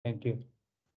Thank you.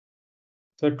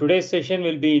 So today's session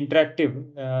will be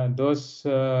interactive. Those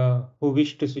who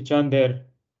wish to switch on their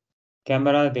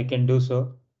camera, they can do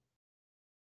so.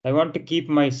 I want to keep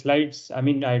my slides. I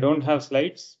mean, I don't have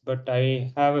slides, but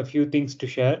I have a few things to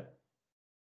share.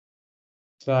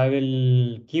 So I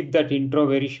will keep that intro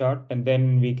very short and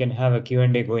then we can have a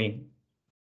Q&A going.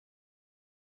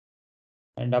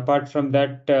 And apart from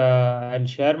that, I'll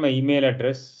share my email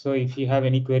address. So if you have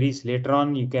any queries later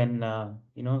on, you can,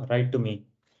 write to me.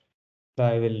 So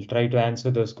I will try to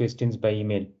answer those questions by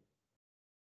email.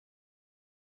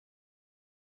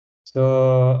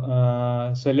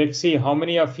 So let's see how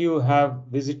many of you have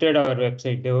visited our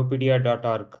website,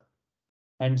 devopedia.org.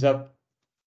 Hands up.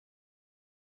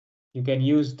 You can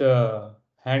use the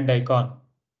hand icon.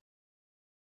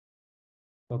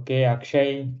 Okay,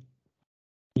 Akshay.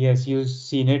 Yes, you've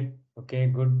seen it. Okay,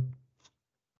 good.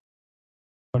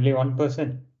 Only one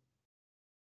person.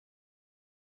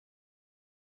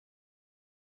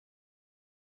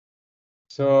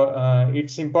 So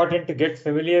it's important to get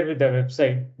familiar with the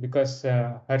website because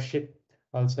Harshit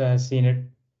also has seen it.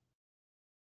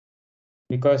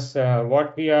 Because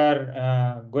what we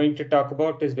are going to talk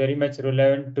about is very much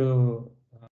relevant to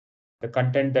the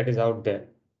content that is out there.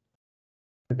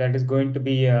 So that is going to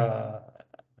be the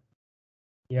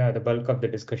bulk of the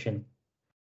discussion.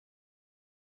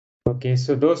 Okay,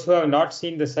 so those who have not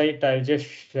seen the site, I'll just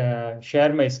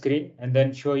share my screen and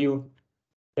then show you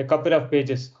a couple of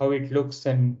pages, how it looks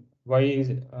and why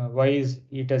is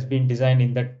it has been designed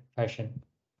in that fashion.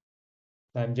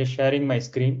 I'm just sharing my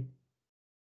screen.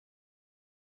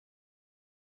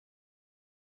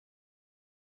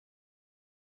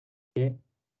 Okay.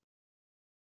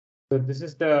 So this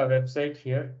is the website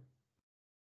here.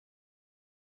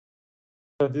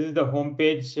 So this is the home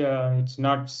page. It's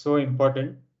not so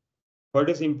important. What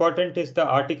is important is the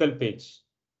article page.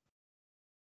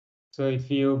 So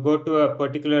if you go to a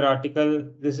particular article,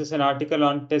 this is an article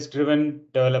on test-driven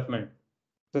development.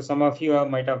 So some of you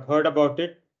might have heard about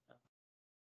it.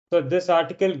 So this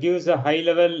article gives a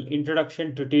high-level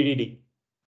introduction to TDD.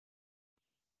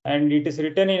 And it is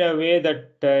written in a way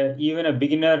that even a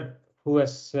beginner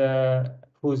who's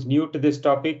new to this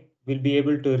topic will be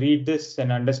able to read this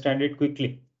and understand it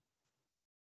quickly.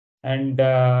 And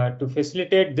to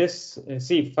facilitate this,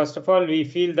 see, first of all, we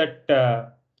feel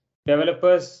that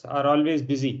developers are always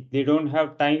busy. They don't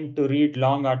have time to read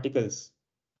long articles.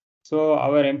 So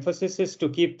our emphasis is to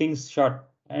keep things short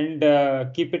and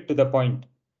keep it to the point.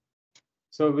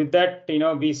 So with that,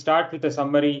 we start with a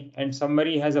summary, and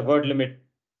summary has a word limit.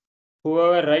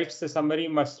 Whoever writes the summary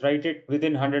must write it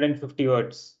within 150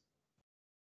 words.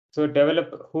 So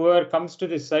whoever comes to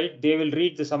this site, they will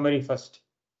read the summary first.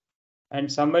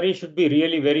 And summary should be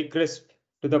really very crisp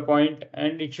to the point,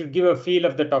 and it should give a feel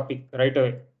of the topic right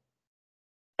away.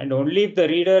 And only if the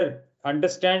reader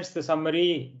understands the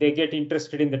summary, they get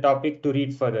interested in the topic to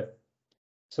read further.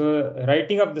 So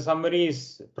writing of the summary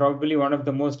is probably one of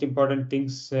the most important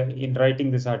things in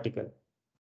writing this article.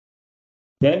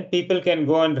 Then people can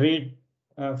go and read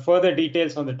further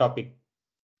details on the topic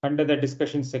under the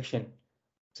discussion section.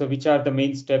 So which are the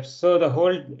main steps? So the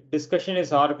whole discussion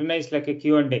is organized like a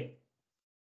Q&A.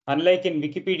 Unlike in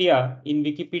Wikipedia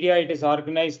it is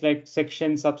organized like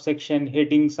section, subsection,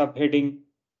 heading, subheading.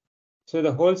 So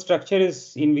the whole structure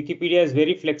is in Wikipedia is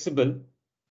very flexible,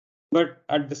 but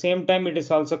at the same time it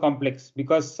is also complex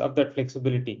because of that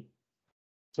flexibility.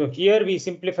 So here we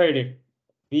simplified it.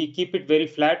 We keep it very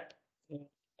flat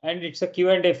and it's a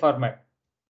Q&A format.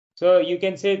 So you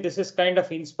can say this is kind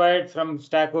of inspired from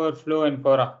Stack Overflow and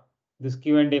Quora, this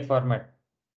Q&A format.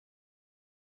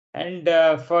 And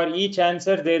for each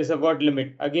answer, there is a word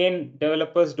limit. Again,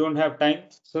 developers don't have time,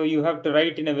 so you have to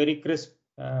write in a very crisp,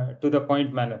 to the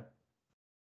point manner.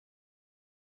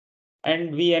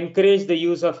 And we encourage the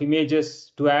use of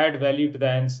images to add value to the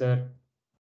answer.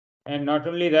 And not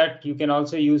only that, you can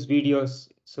also use videos.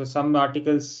 So some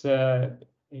articles,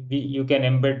 you can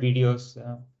embed videos.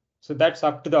 So that's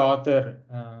up to the author,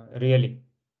 really.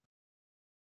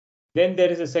 Then there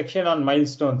is a section on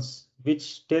milestones,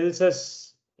 which tells us,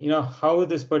 how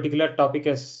this particular topic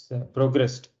has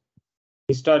progressed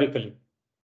historically.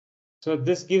 So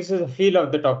this gives us a feel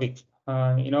of the topic,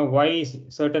 why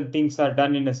certain things are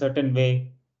done in a certain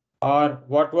way, or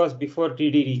what was before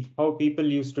TDD, how people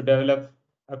used to develop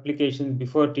applications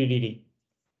before TDD.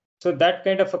 So that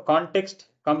kind of a context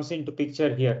comes into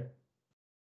picture here.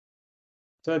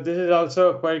 So this is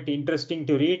also quite interesting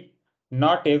to read.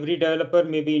 Not every developer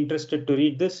may be interested to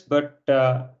read this, but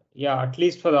at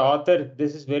least for the author,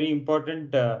 this is very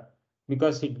important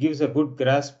because it gives a good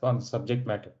grasp on subject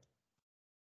matter.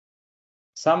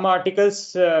 some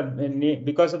articles,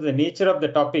 because of the nature of the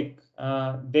topic,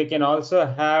 they can also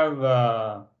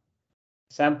have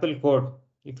sample code.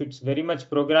 If it's very much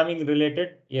programming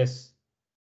related, yes,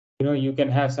 you can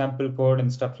have sample code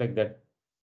and stuff like that.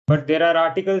 But there are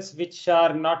articles which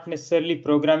are not necessarily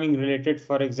programming related.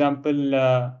 For example,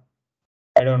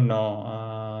 I don't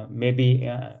know, maybe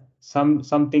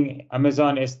something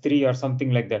Amazon S3 or something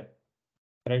like that.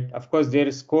 Right. Of course, there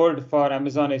is code for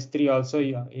Amazon S3 also.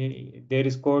 There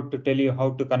is code to tell you how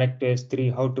to connect to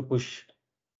S3, how to push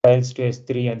files to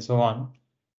S3, and so on.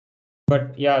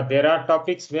 But yeah, there are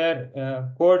topics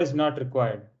where code is not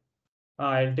required.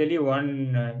 I'll tell you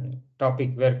one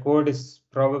topic where code is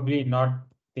probably not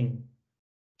thing.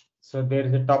 So there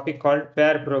is a topic called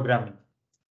pair programming.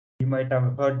 You might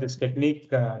have heard this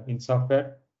technique in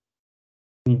software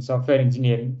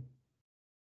engineering.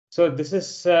 So this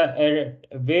is a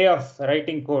way of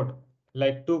writing code,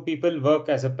 like two people work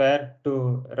as a pair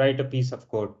to write a piece of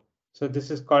code. So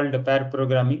this is called pair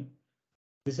programming.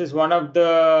 This is one of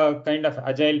the kind of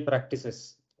agile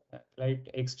practices, right?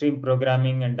 Extreme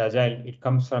programming and agile, it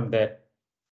comes from there.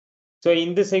 So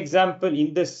in this example,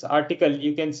 in this article,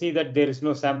 you can see that there is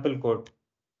no sample code,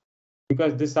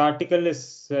 because this article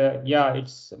is,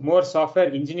 it's more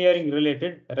software engineering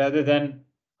related rather than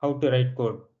how to write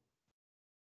code.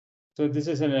 So this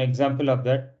is an example of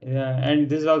that. And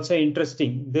this is also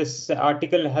interesting. This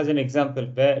article has an example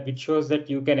which shows that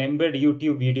you can embed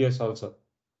YouTube videos also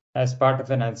as part of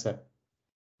an answer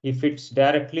if it's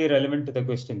directly relevant to the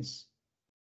questions.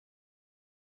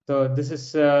 So this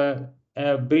is a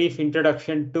brief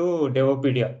introduction to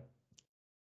Devopedia.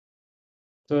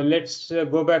 So let's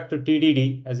go back to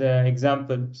TDD as an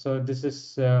example. So this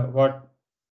is what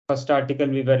first article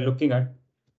we were looking at.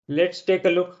 Let's take a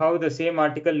look how the same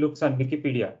article looks on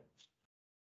Wikipedia.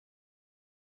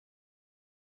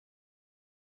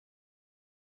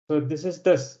 So this is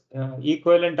the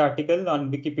equivalent article on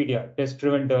Wikipedia,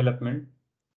 test-driven development.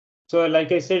 So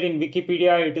like I said, in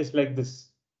Wikipedia, it is like this,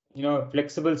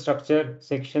 flexible structure,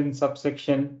 section,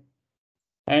 subsection.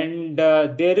 And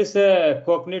there is a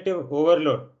cognitive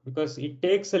overload because it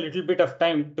takes a little bit of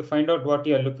time to find out what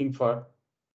you are looking for.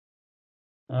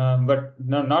 But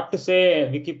no, not to say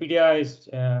Wikipedia is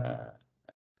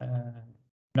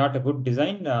not a good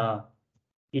design.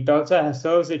 It also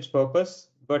serves its purpose,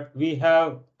 but we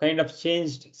have kind of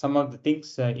changed some of the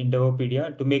things in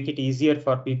Devopedia to make it easier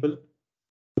for people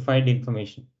to find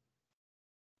information.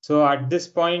 So at this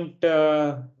point,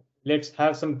 let's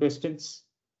have some questions.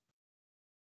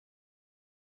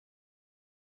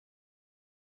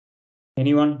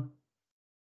 Anyone?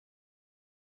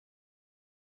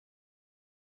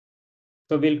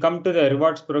 So we'll come to the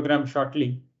rewards program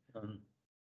shortly.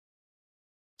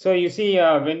 So you see,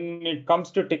 when it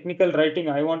comes to technical writing,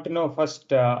 I want to know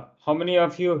first, how many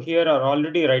of you here are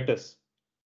already writers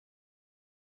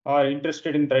or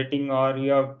interested in writing, or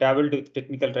you have dabbled with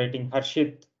technical writing?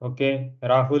 Harshit, okay.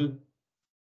 Rahul,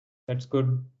 that's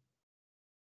good.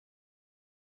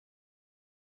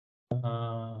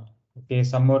 Okay,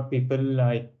 some more people,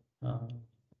 I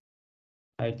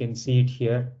can see it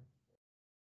here.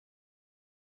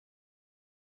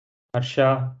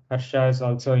 Harsha is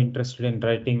also interested in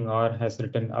writing or has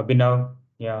written. Abhinav,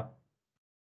 yeah.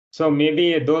 So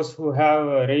maybe those who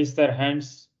have raised their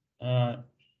hands,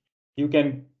 you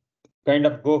can kind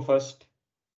of go first.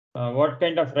 What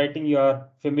kind of writing you are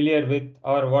familiar with,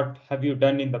 or what have you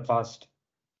done in the past?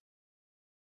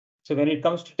 So when it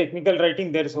comes to technical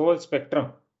writing, there is a whole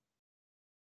spectrum.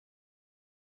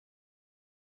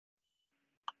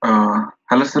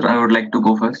 Hello, sir. I would like to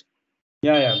go first.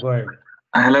 Yeah, go ahead.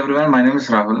 Hello, everyone. My name is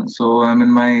Rahul. So I'm in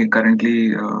my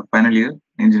currently final year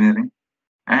engineering,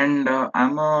 and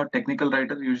I'm a technical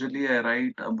writer. Usually, I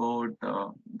write about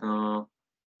the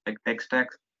tech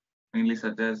stacks, mainly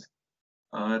such as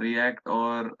React,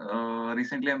 or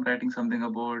recently I'm writing something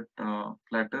about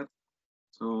Flutter.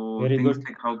 So Very things good.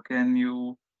 like how can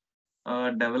you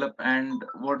develop, and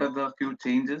what are the few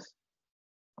changes,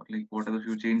 what are the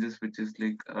few changes which is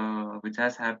which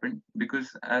has happened,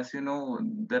 because as you know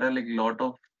there are lot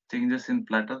of changes in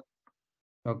Flutter.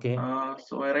 Okay.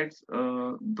 So I write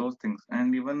those things,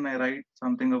 and even I write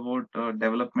something about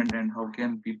development and how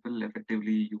can people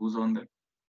effectively use on that.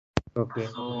 Okay.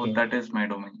 So Okay. that is my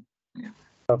domain. Yeah.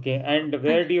 Okay. And Thank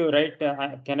where you. do you write?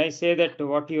 Can I say that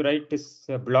what you write is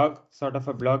a blog, sort of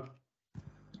a blog?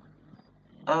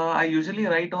 I usually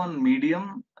write on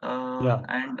Medium Yeah.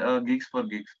 and Geeks for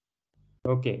Geeks.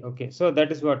 Okay. Okay. So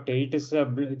that is what it is.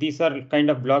 These are kind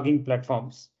of blogging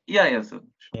platforms. Yeah, yeah, sir.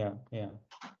 Yeah. Yeah.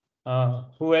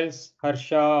 Who else?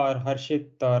 Harsha or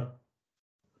Harshit or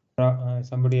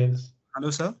somebody else? Hello,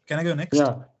 sir. Can I go next?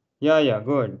 Yeah,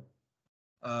 go ahead.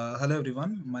 Hello,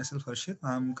 everyone. Myself, Harshit.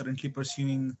 I'm currently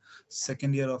pursuing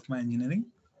second year of my engineering.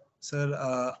 Sir,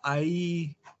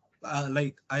 I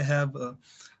have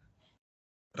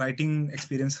writing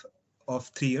experience of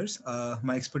 3 years.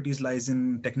 My expertise lies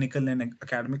in technical and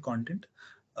academic content.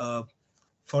 Uh,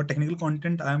 for technical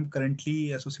content, I am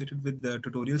currently associated with the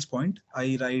tutorials point.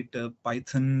 I write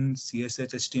Python,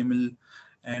 CSS, HTML,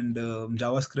 and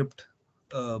JavaScript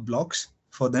blocks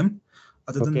for them.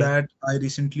 Other than Okay, that, I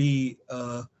recently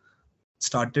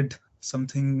started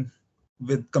something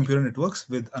with computer networks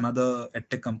with another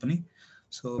edtech company.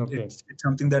 So okay. it's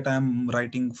something that I'm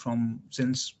writing from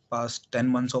since past 10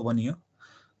 months or 1 year.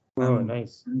 Oh, I'm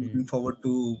nice. looking forward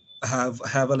to have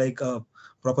a like a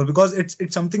proper, because it's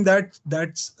something that's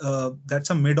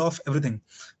a mid of everything,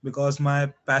 because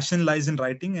my passion lies in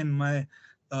writing, and my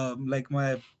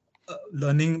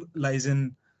learning lies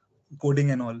in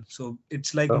coding and all. So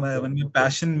it's like Okay, when my okay.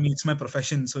 passion meets my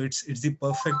profession, so it's the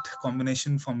perfect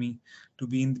combination for me to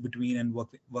be in between and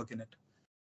work in it.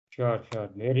 Sure.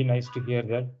 Very nice to hear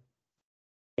that.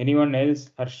 Anyone else?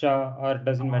 Harsha, or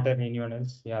doesn't Uh, matter, anyone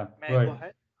else? Yeah, may go I go ahead.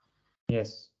 ahead?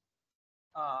 Yes.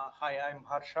 Hi, I'm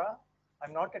Harsha.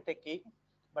 I'm not a techie,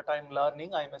 but I'm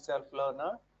learning. I'm a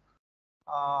self-learner.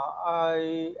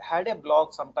 I had a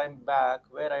blog sometime back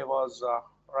where I was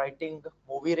writing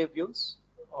movie reviews.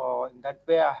 In that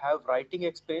way, I have writing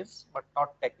experience, but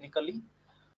not technically.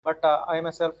 But I'm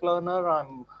a self-learner.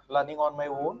 I'm learning on my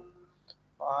own.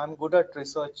 I'm good at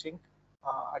researching.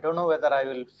 I don't know whether I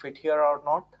will fit here or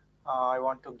not. I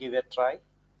want to give it a try.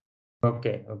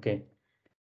 Okay.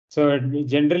 So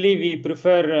generally, we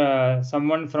prefer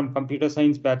someone from computer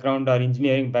science background or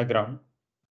engineering background.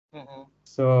 Mhm.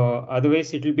 So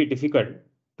otherwise, it will be difficult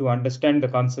to understand the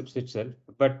concepts itself.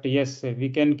 But yes, we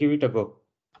can give it a go.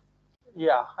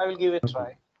 Yeah, I will give it a Okay.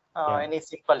 try. Yeah, Any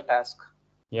simple task.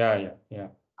 yeah.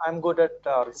 I'm good at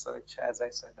research, as I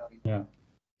said earlier. Yeah.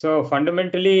 So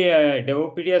fundamentally,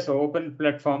 Devopedia is an open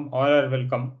platform. All are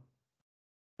welcome.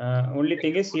 Only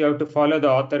thing is you have to follow the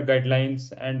author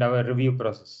guidelines and our review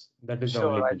process. That is the Sure,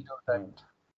 only I'll thing. do that.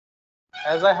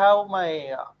 As I have my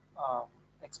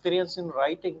experience in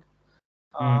writing,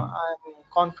 Hmm. I'm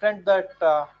confident that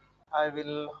I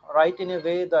will write in a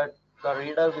way that the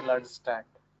reader will understand.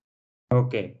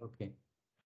 Okay.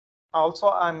 Also,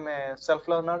 I'm a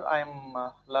self-learner. I'm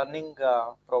learning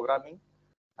programming.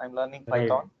 I'm learning Right.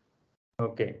 Python.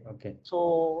 Okay.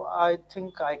 So I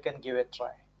think I can give it a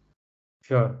try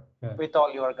Sure. with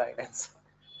all your guidance.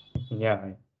 Yeah.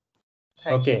 Thank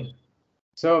you. Okay.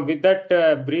 So with that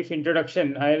brief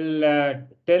introduction, I'll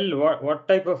tell what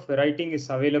type of writing is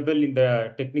available in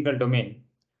the technical domain.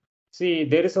 See,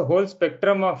 there is a whole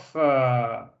spectrum of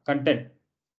content.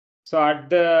 So at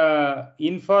the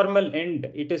informal end,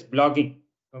 it is blogging.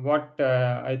 What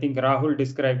I think Rahul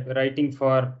described,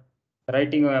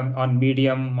 writing on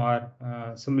Medium or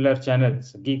similar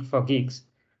channels, Geek for Geeks.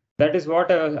 That is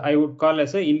what I would call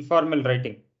as a informal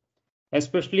writing.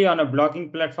 Especially on a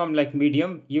blogging platform like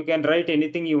Medium, you can write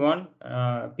anything you want.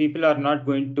 People are not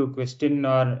going to question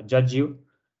or judge you.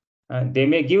 They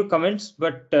may give comments,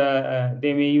 but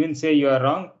they may even say you are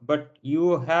wrong. But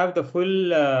you have the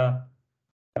full uh,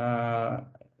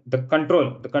 the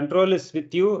control. The control is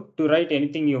with you to write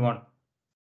anything you want.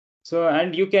 So,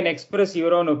 and you can express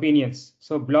your own opinions.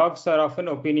 So, blogs are often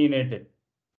opinionated.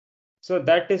 So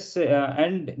that is,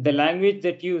 and the language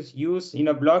that you use in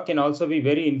a blog can also be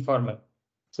very informal.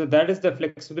 So that is the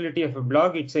flexibility of a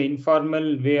blog. It's an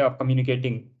informal way of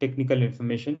communicating technical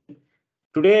information.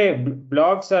 Today,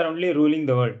 blogs are only ruling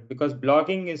the world because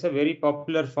blogging is a very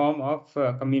popular form of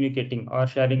communicating or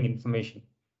sharing information.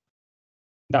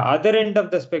 The other end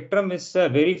of the spectrum is a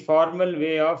very formal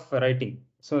way of writing.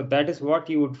 So that is what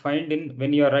you would find in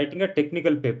when you are writing a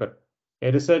technical paper,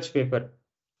 a research paper.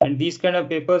 And these kind of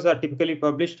papers are typically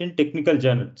published in technical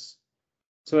journals.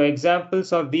 So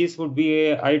examples of these would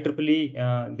be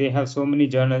IEEE, they have so many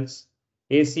journals,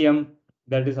 ACM,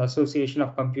 that is Association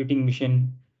of Computing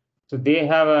Mission. So they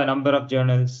have a number of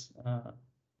journals.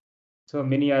 So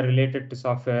many are related to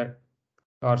software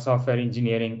or software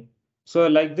engineering. So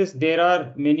like this, there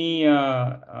are many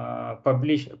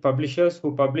publishers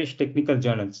who publish technical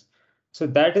journals. So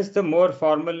that is the more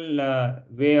formal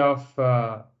way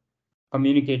of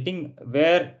communicating,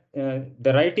 where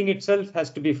the writing itself has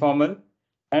to be formal,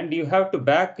 and you have to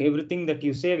back everything that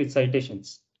you say with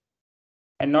citations.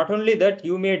 And not only that,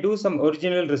 you may do some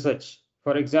original research.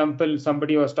 For example,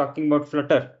 somebody was talking about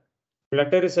Flutter.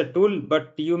 Flutter is a tool,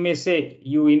 but you may say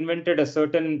you invented a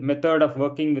certain method of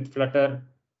working with Flutter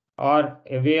or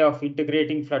a way of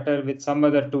integrating Flutter with some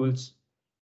other tools.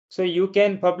 So you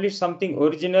can publish something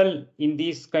original in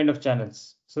these kind of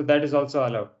channels. So that is also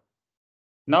allowed.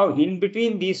 Now, in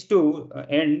between these two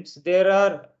ends, there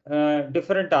are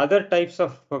different other types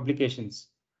of publications.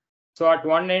 So at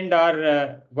one end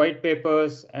are white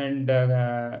papers and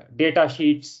data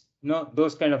sheets,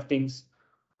 those kind of things,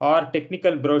 or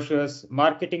technical brochures,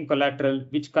 marketing collateral,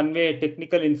 which convey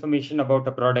technical information about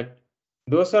a product.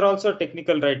 Those are also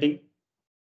technical writing.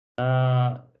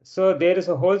 So there is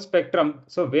a whole spectrum.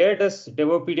 So where does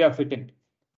Devopedia fit in?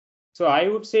 So I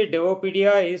would say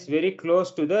Devopedia is very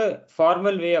close to the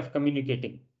formal way of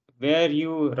communicating, where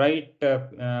you write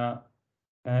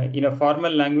in a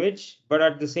formal language, but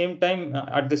at the same time,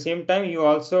 you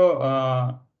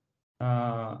also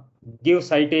give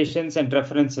citations and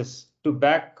references to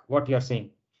back what you're saying.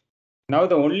 Now,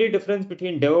 the only difference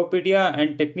between Devopedia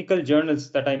and technical journals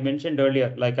that I mentioned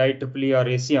earlier, like IEEE or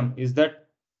ACM, is that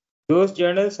those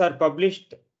journals are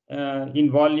published in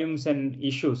volumes and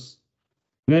issues.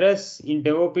 Whereas in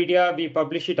Devopedia, we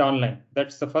publish it online.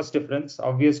 That's the first difference,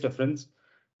 obvious difference.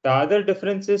 The other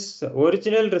difference is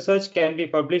original research can be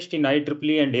published in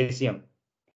IEEE and ACM,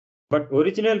 but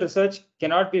original research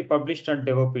cannot be published on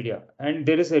Devopedia. And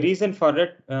there is a reason for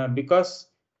it because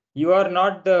you are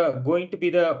not going to be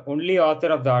the only author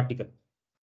of the article.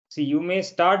 See, you may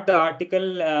start the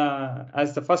article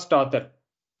as the first author,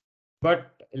 but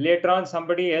later on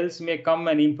somebody else may come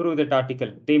and improve that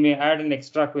article. They may add an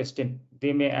extra question.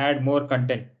 They may add more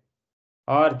content,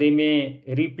 or they may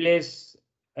replace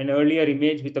an earlier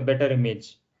image with a better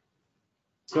image.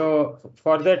 So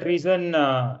for that reason,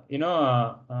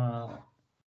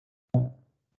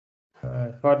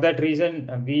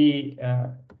 we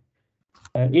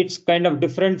it's kind of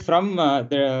different from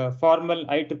the formal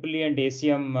IEEE and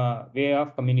ACM way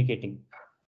of communicating.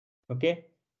 Okay.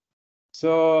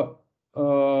 So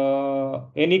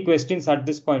any questions at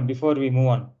this point before we move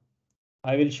on?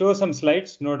 I will show some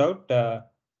slides, no doubt,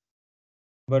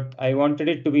 but I wanted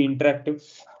it to be interactive.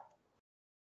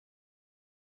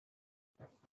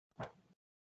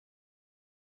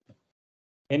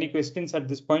 Any questions at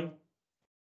this point?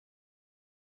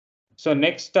 So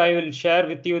next I will share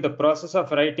with you the process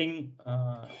of writing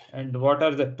and what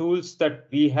are the tools that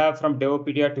we have from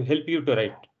Devopedia to help you to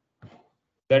write.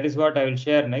 That is what I will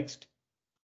share next.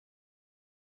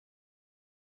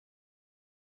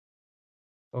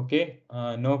 Okay,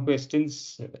 no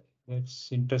questions.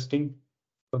 That's interesting.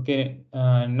 Okay,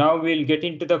 now we'll get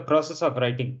into the process of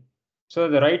writing. So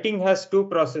the writing has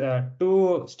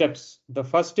two steps. The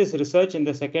first is research and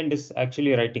the second is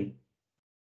actually writing.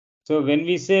 So when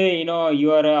we say,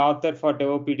 you are an author for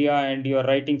Devopedia and you are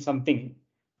writing something,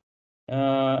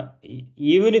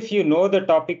 even if you know the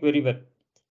topic very well,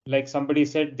 like somebody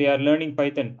said they are learning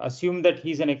Python, assume that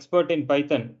he's an expert in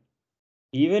Python.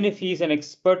 Even if he's an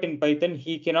expert in Python,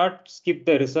 he cannot skip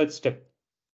the research step.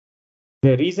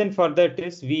 The reason for that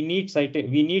is we need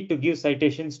to give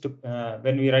citations to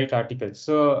when we write articles.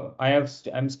 So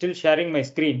I'm still sharing my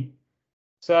screen.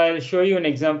 So I'll show you an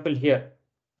example here.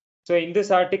 So in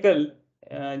this article,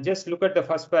 just look at the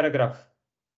first paragraph,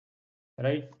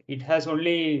 right? It has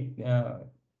only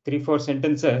 3-4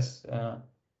 sentences.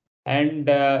 And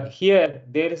here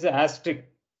there is an asterisk.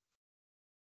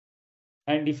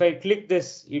 And if I click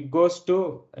this, it goes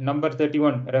to number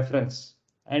 31 reference.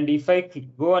 And if I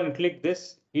go and click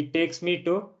this, it takes me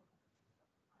to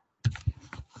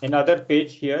another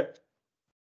page here,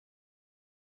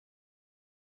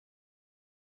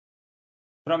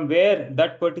 from where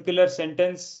that particular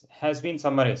sentence has been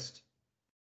summarized.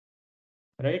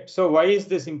 Right? So why is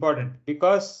this important?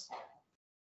 Because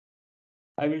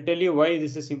I will tell you why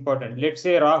this is important. Let's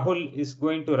say Rahul is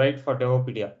going to write for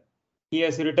Devopedia. He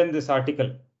has written this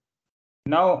article.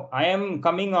 Now I am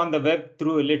coming on the web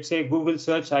through, let's say, Google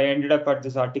search. I ended up at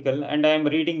this article and I am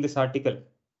reading this article.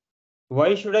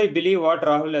 Why should I believe what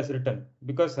Rahul has written?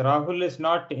 Because Rahul is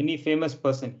not any famous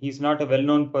person. He's not a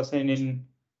well-known person in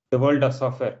the world of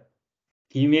software.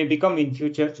 He may become in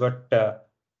future, but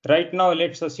right now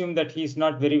let's assume that he's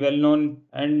not very well known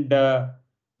and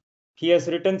he has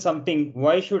written something.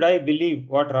 Why should I believe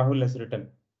what Rahul has written?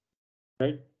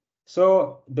 Right?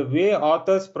 So the way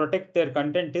authors protect their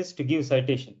content is to give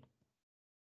citation.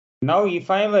 Now, if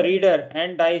I am a reader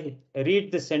and I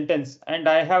read the sentence and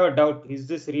I have a doubt, is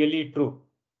this really true?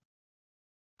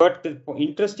 But the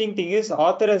interesting thing is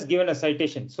author has given a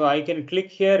citation. So I can click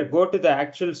here, go to the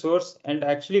actual source and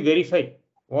actually verify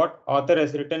what author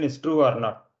has written is true or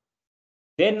not.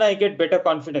 Then I get better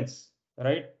confidence,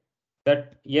 right?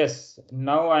 That yes,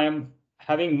 now I am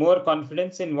having more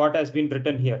confidence in what has been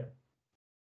written here,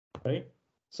 right?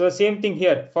 So same thing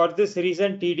here. For this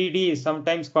reason, TDD is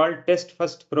sometimes called test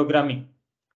first programming.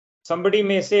 somebody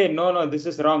may say, no, this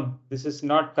is wrong. This is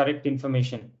not correct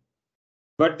information.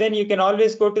 But then you can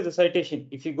always go to the citation.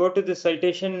 If you go to the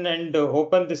citation and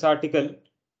open this article,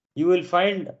 you will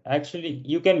find actually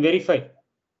you can verify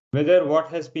whether what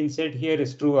has been said here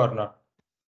is true or not.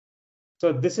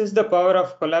 So this is the power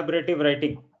of collaborative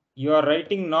writing. You are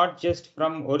writing not just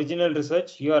from original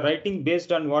research, you are writing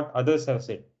based on what others have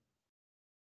said.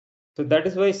 So that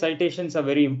is why citations are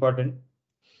very important.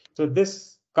 So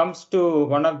this comes to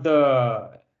one of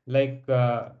the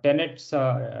tenets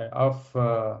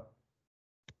of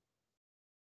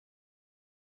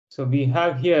so we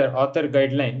have here author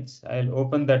guidelines. I'll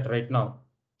open that right now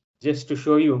just to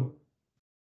show you.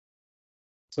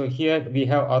 So here we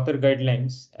have author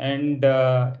guidelines, and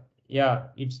yeah,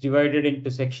 it's divided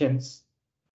into sections: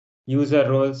 user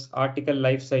roles, article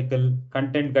life cycle,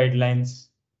 content guidelines.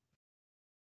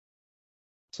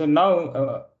 So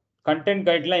now content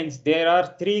guidelines, there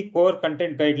are 3 core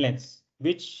content guidelines,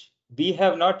 which we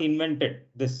have not invented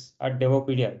this at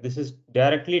Devopedia. This is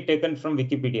directly taken from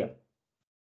Wikipedia.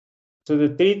 So the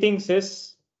 3 things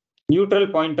is neutral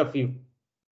point of view,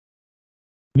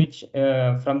 which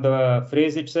from the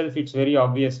phrase itself, it's very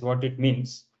obvious what it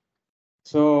means.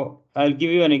 So I'll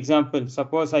give you an example.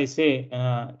 Suppose I say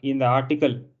in the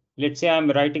article, let's say I'm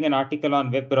writing an article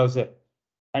on web browser,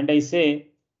 and I say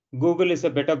Google is a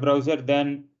better browser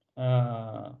than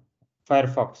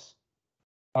Firefox,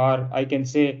 or I can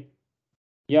say,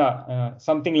 yeah,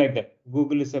 something like that.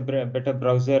 Google is a better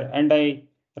browser, and I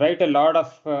write a lot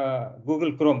of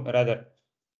Google Chrome rather,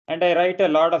 and I write a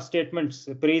lot of statements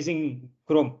praising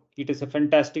Chrome. It is a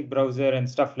fantastic browser and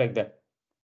stuff like that.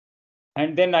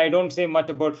 And then I don't say much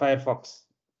about Firefox,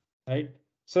 right?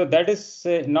 So that is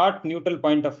not neutral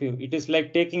point of view. It is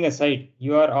like taking a side.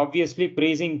 You are obviously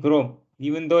praising Chrome,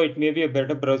 even though it may be a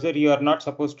better browser. You are not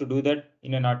supposed to do that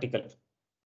in an article.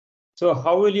 So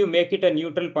how will you make it a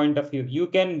neutral point of view? You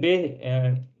can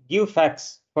give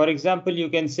facts. For example, you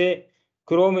can say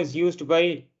Chrome is used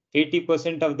by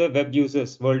 80% of the web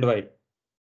users worldwide,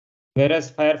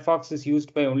 whereas Firefox is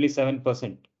used by only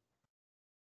 7%.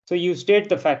 So you state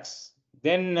the facts,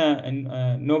 then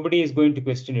nobody is going to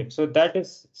question it. So that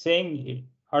is saying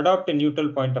adopt a neutral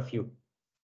point of view.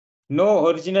 No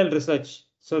original research.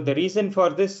 So the reason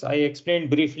for this I explained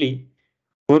briefly.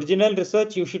 Original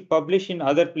research you should publish in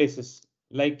other places,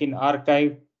 like in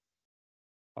archive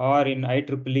or in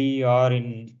IEEE or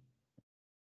in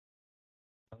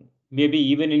maybe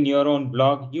even in your own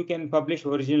blog. You can publish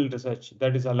original research,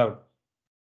 that is allowed.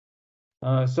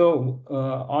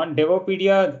 On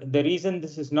Devopedia, the reason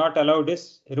this is not allowed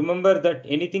is, remember that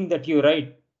anything that you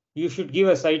write, you should give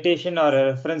a citation or a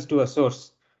reference to a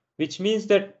source, which means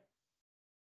that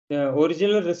the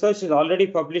original research is already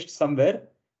published somewhere.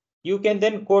 You can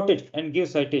then quote it and give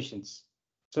citations.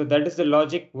 So that is the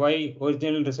logic why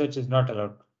original research is not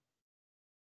allowed.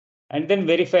 And then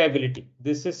verifiability.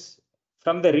 This is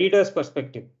from the reader's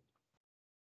perspective.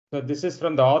 So this is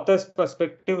from the author's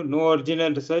perspective, no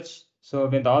original research. So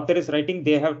when the author is writing,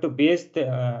 they have to base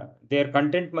their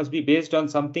content must be based on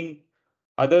something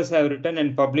others have written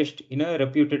and published in a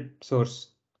reputed source.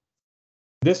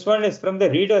 This one is from the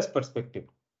reader's perspective.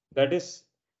 That is,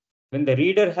 when the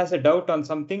reader has a doubt on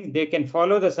something, they can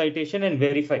follow the citation and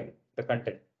verify the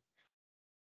content.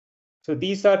 So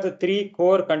these are the 3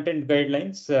 core content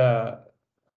guidelines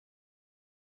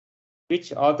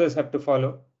which authors have to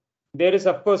follow. There is,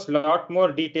 of course, a lot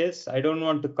more details. I don't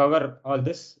want to cover all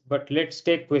this, but let's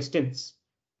take questions.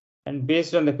 And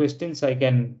based on the questions, I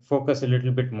can focus a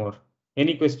little bit more.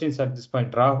 Any questions at this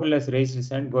point? Rahul has raised his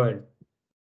hand. Go ahead.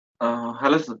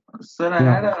 Hello, sir. Sir, I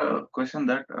had a question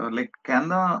that, can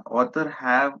the author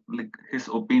have his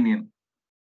opinion?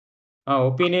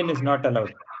 Opinion is not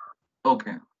allowed.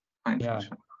 Okay, fine. Yeah.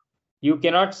 Sure. You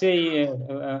cannot say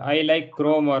I like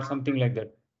Chrome or something like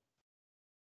that.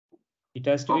 It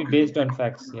has to be based on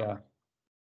facts. Yeah.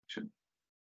 Sure.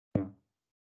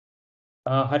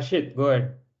 Harshit, go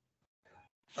ahead.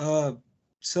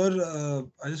 Sir,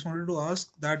 I just wanted to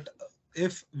ask that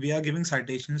if we are giving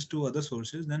citations to other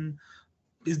sources, then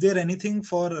is there anything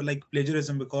for like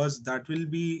plagiarism? Because that will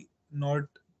be not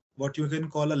what you can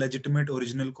call a legitimate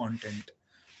original content.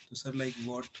 So, sir,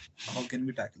 how can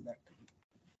we tackle that?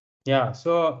 Yeah,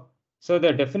 so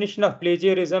the definition of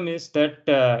plagiarism is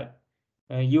that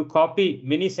you copy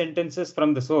many sentences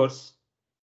from the source,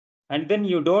 and then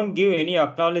you don't give any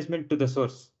acknowledgement to the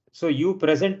source. So you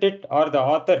present it, or the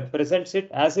author presents it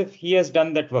as if he has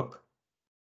done that work.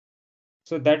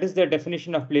 So that is the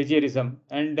definition of plagiarism,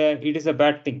 and it is a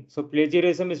bad thing. So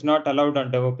plagiarism is not allowed on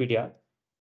Devopedia,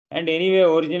 and anyway,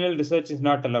 original research is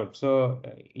not allowed. So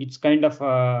it's kind of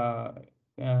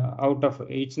out of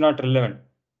it's not relevant.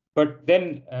 But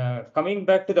then coming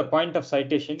back to the point of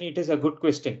citation, it is a good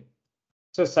question.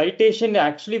 So citation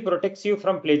actually protects you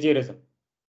from plagiarism,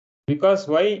 because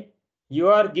why? You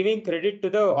are giving credit to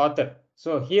the author.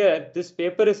 So here this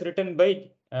paper is written by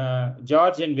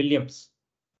George and Williams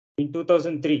in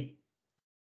 2003,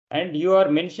 and you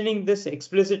are mentioning this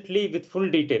explicitly with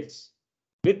full details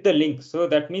with the link. So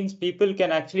that means people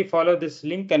can actually follow this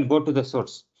link and go to the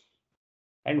source.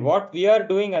 And what we are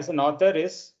doing as an author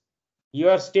is you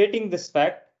are stating this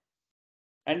fact,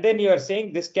 and then you are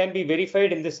saying this can be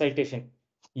verified in this citation.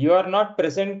 You are not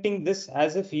presenting this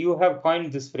as if you have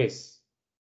coined this phrase.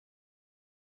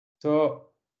 So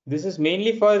this is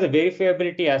mainly for the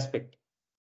verifiability aspect.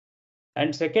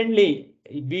 And secondly,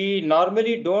 we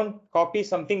normally don't copy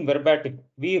something verbatim.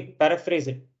 We paraphrase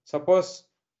it. Suppose,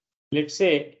 let's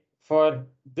say for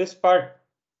this part,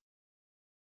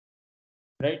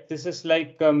 right, this is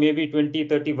like maybe 20,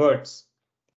 30 words.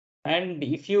 And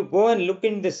if you go and look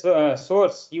in this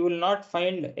source, you will not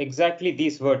find exactly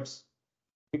these words,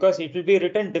 because it will be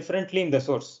written differently in the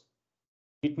source.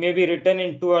 It may be written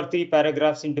in 2 or 3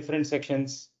 paragraphs in different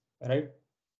sections, right?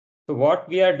 So what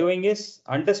we are doing is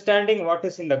understanding what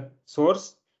is in the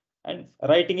source and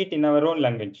writing it in our own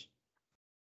language.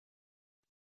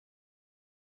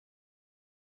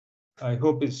 I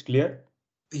hope it's clear.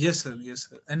 Yes, sir. Yes,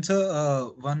 sir. And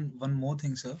sir, one more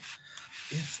thing, sir.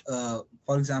 If,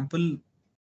 for example,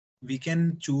 we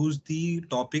can choose the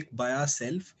topic by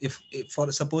ourselves. If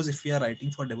for suppose if we are writing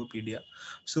for Devopedia,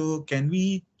 so can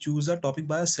we choose a topic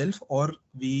by ourselves, or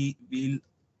we will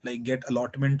like get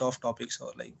allotment of topics,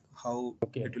 or like how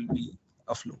Okay. it will be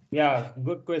a flow? Yeah,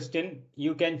 good question.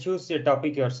 You can choose a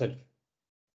topic yourself,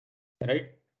 right?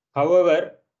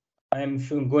 However, I am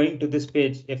going to this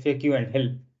page, FAQ and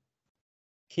help.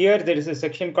 Here there is a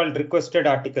section called requested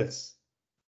articles.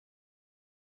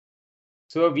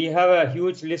 So we have a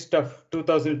huge list of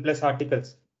 2000 plus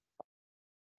articles,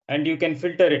 and you can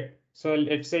filter it. So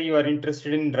let's say you are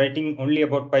interested in writing only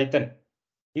about Python.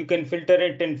 You can filter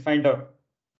it and find out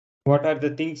what are the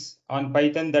things on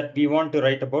Python that we want to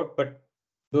write about, but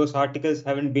those articles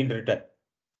haven't been written.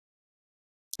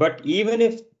 But even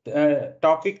if the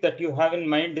topic that you have in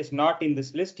mind is not in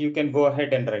this list, you can go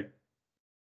ahead and write.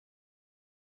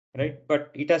 Right,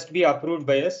 but it has to be approved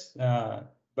by us.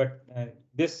 But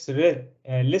this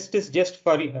list is just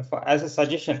for as a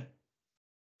suggestion.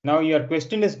 Now your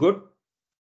question is good,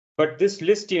 but this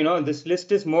list, this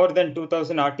list is more than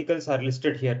 2000 articles are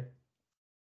listed here.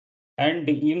 And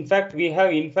in fact, we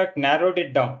have narrowed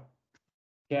it down.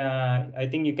 I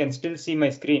think you can still see my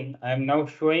screen. I am now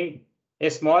showing a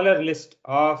smaller list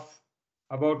of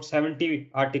about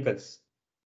 70 articles.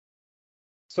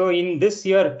 So in this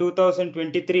year,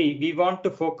 2023, we want to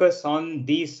focus on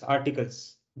these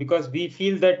articles because we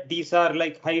feel that these are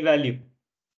like high value.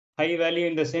 High value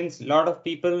in the sense a lot of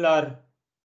people are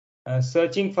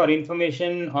searching for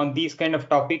information on these kind of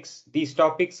topics. These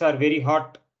topics are very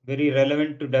hot, very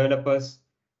relevant to developers,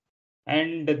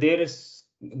 and there is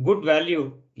good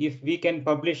value if we can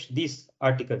publish these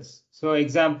articles. So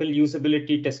example,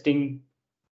 usability testing,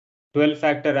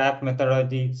 12-factor app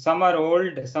methodology. Some are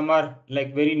old, some are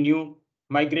like very new,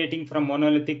 migrating from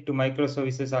monolithic to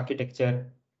microservices architecture,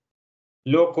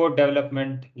 low code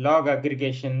development, log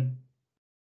aggregation,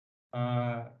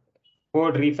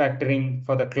 code refactoring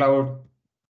for the cloud,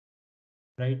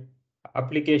 right?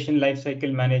 Application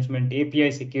lifecycle management,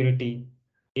 API security,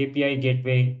 API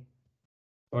gateway.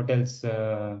 What else?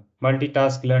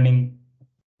 Multitask learning,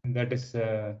 that is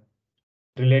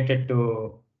related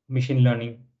to machine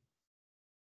learning.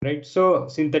 Right, so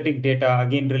synthetic data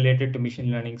again related to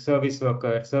machine learning, service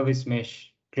worker, service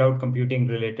mesh, cloud computing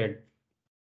related,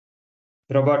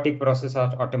 robotic process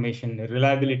automation,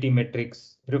 reliability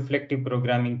metrics, reflective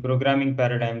programming, programming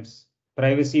paradigms,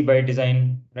 privacy by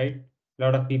design, right? A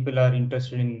lot of people are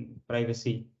interested in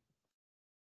privacy.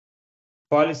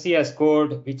 Policy as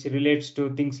code, which relates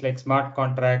to things like smart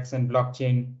contracts and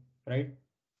blockchain, right?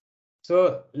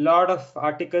 So a lot of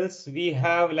articles we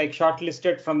have like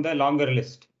shortlisted from the longer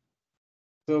list.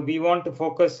 So we want to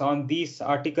focus on these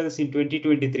articles in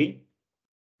 2023,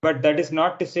 but that is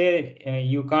not to say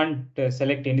you can't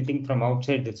select anything from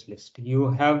outside this list. You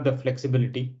have the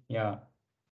flexibility. Yeah.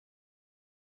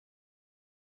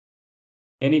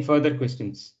 Any further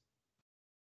questions?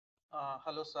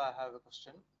 Hello, sir. I have a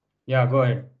question. Yeah, go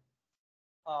ahead.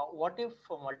 What if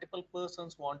multiple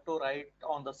persons want to write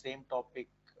on the same topic?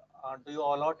 Do you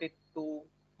allot it to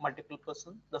multiple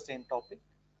persons, the same topic?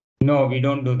 No, we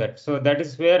don't do that. So that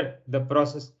is where the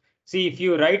process. See, if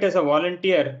you write as a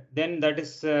volunteer, then that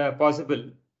is possible.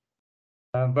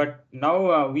 But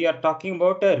now we are talking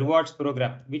about a rewards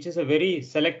program, which is a very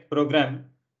select program.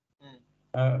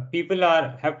 People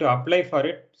have to apply for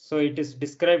it. So it is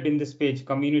described in this page,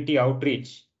 community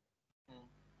outreach.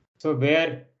 So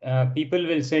where people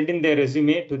will send in their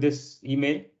resume to this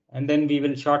email, and then we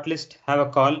will shortlist, have a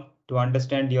call to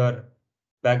understand your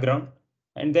background,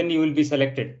 and then you will be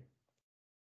selected.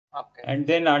 Okay. And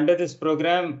then under this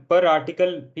program, per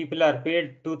article, people are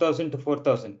paid 2,000 to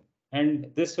 4,000.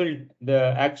 And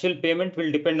the actual payment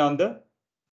will depend on the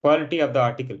quality of the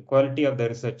article, quality of the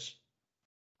research.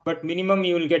 But minimum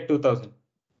you will get 2,000.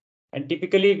 And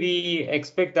typically we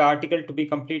expect the article to be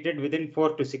completed within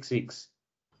 4 to 6 weeks.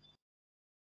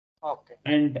 Okay.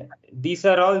 And these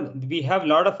are all, we have a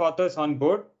lot of authors on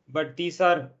board, but these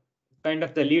are kind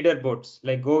of the leaderboards.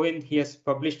 Like Govind, he has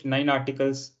published 9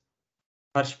 articles.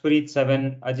 Harshpreet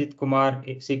 7, Ajit Kumar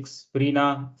 6,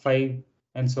 Preena 5,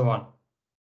 and so on.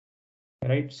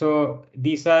 Right. So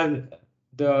these are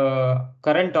the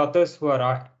current authors who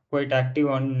are quite active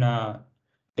on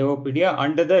Devopedia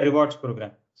under the rewards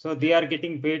program. So they are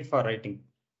getting paid for writing.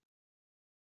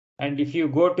 And if you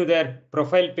go to their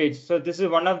profile page, so this is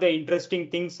one of the interesting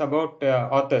things about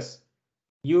authors.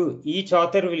 Each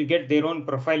author will get their own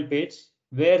profile page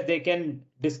where they can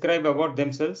describe about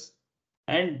themselves.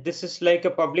 And this is like a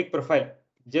public profile,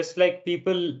 just like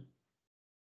people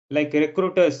like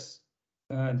recruiters,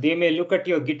 they may look at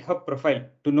your GitHub profile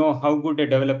to know how good a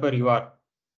developer you are.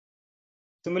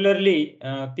 Similarly,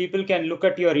 people can look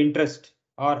at your interest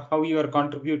or how you are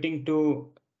contributing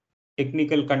to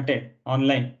technical content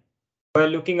online by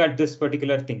looking at this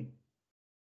particular thing.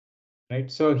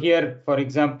 Right. So here, for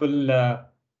example,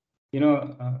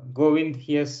 Govind,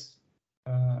 he has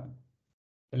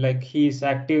like he is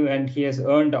active and he has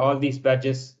earned all these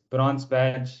badges: bronze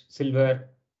badge, silver,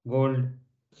 gold.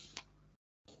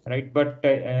 Right. But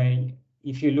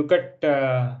if you look at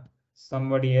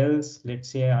somebody else, let's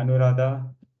say Anuradha,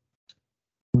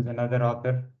 who's another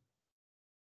author.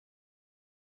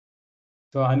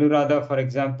 So Anuradha, for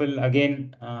example,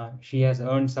 again, she has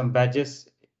earned some badges.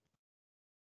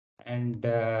 And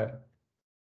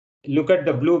look at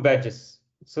the blue badges.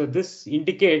 So this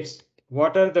indicates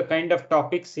what are the kind of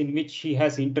topics in which she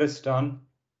has interest on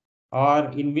or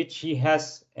in which she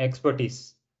has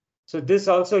expertise. So this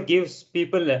also gives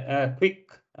people a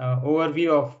quick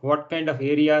overview of what kind of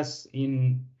areas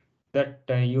in that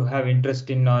you have interest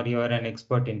in or you are an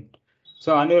expert in.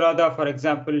 So Anuradha, for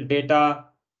example, data,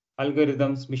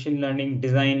 algorithms, machine learning,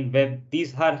 design, web,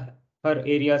 these are her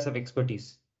areas of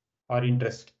expertise or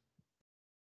interest,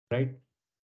 right?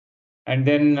 And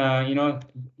then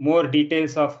more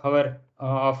details of her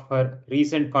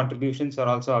recent contributions are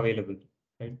also available,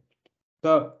 right?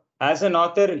 So as an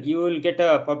author, you will get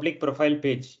a public profile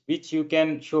page which you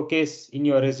can showcase in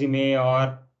your resume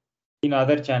or in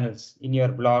other channels, in your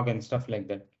blog and stuff like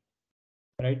that,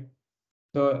 right?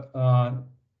 So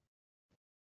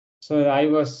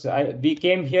we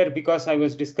came here because I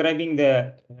was describing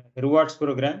the rewards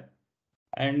program.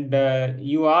 And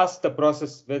you ask the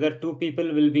process whether 2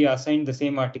 people will be assigned the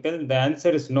same article. The answer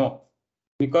is no,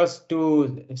 because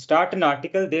to start an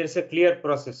article, there is a clear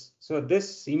process. So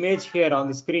this image here on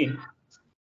the screen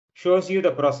shows you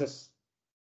the process.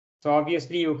 So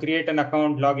obviously you create an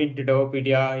account, log into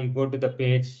Devopedia, you go to the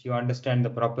page, you understand the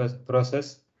proper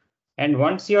process. And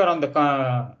once you are on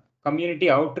the community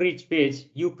outreach page,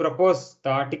 you propose the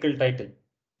article title.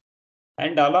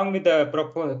 And along with the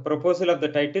proposal of the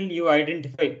title, you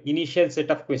identify initial set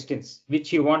of questions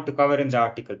which you want to cover in the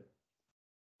article.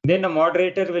 Then a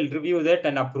moderator will review that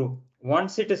and approve.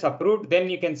 Once it is approved, then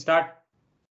you can start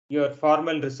your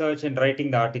formal research and writing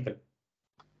the article.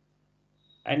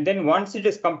 And then once it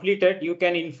is completed, you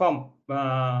can inform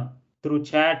through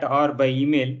chat or by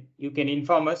email, you can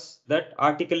inform us that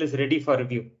article is ready for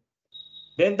review.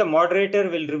 Then the moderator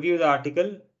will review the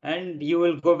article and you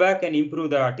will go back and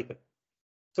improve the article.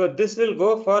 So this will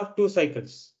go for 2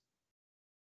 cycles.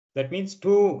 That means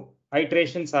 2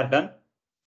 iterations are done.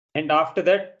 And after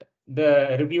that,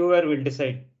 the reviewer will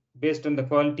decide based on the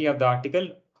quality of the article,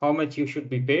 how much you should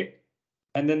be paid,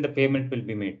 and then the payment will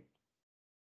be made.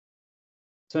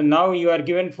 So now you are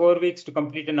given 4 weeks to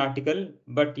complete an article,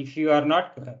 but if you are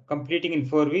not completing in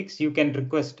 4 weeks, you can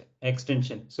request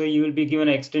extension. So you will be given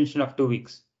an extension of 2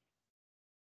 weeks.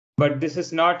 But this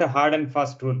is not a hard and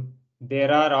fast rule.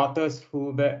 There are authors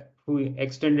who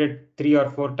extended 3 or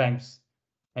 4 times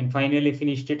and finally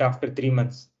finished it after 3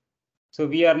 months. So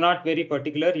we are not very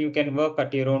particular. You can work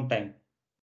at your own time.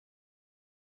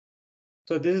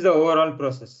 So this is the overall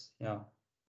process. Yeah.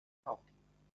 Okay.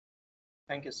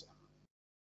 Thank you, sir.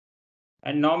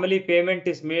 And normally payment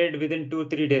is made within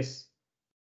 2-3 days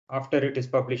after it is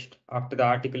published, after the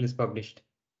article is published.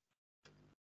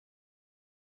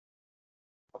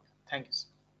 Thank you, sir.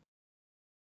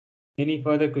 Any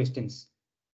further questions?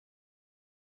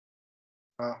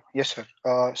 Yes, sir.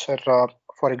 Sir,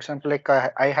 for example, like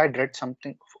I had read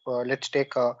something. Let's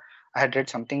take. I had read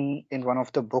something in one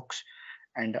of the books,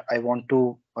 and I want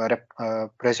to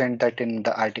present that in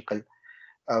the article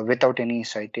without any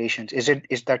citations.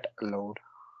 Is that allowed?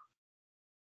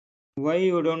 Why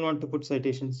you don't want to put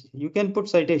citations? You can put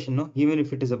citation, no? Even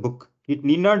if it is a book. It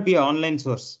need not be an online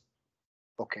source.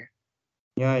 Okay.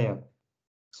 Yeah.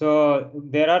 So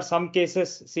there are some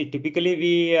cases. See, typically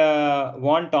we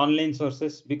want online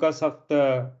sources because of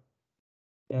the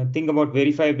thing about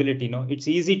verifiability. No, it's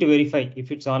easy to verify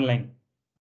if it's online.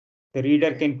 The reader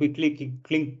Okay. can quickly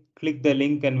click the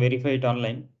link and verify it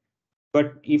online.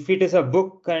 But if it is a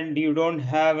book and you don't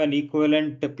have an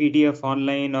equivalent PDF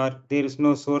online or there is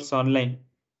no source online,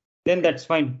 then Okay. that's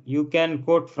fine. You can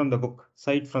quote from the book,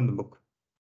 cite from the book.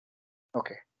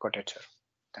 Okay, got it, sir.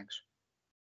 Thanks.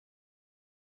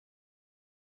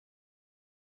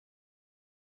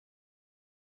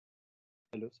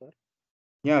 Hello, sir.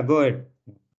 Yeah, go ahead.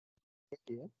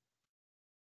 Yeah.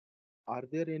 Are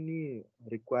there any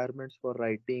requirements for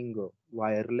writing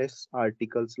wireless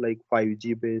articles like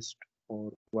 5G based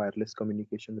or wireless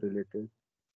communication related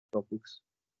topics?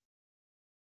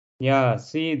 Yeah,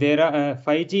 see, there are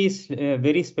 5G is a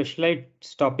very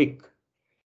specialized topic.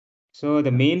 So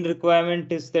the main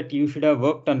requirement is that you should have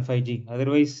worked on 5G.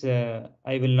 Otherwise,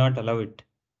 I will not allow it.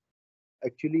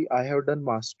 Actually, I have done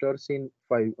masters in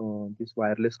this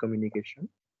wireless communication,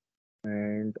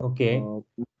 and Okay.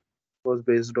 it was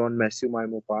based on massive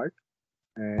MIMO part,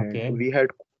 and Okay. we had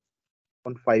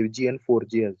on 5G and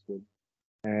 4G as well.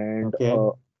 And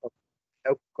Okay.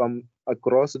 have come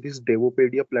across this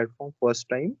Devopedia platform first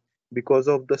time because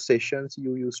of the sessions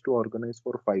you used to organize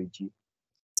for 5G.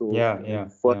 So Yeah.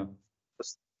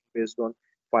 first based on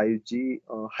 5G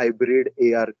hybrid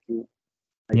ARQ.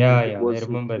 I Yeah. think it I was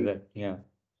remember that. Yeah.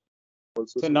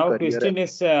 also So some now career. question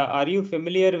is, are you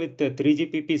familiar with the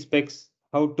 3GPP specs?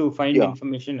 How to find Yeah,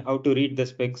 information, how to read the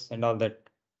specs and all that?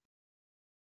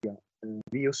 yeah.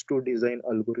 We used to design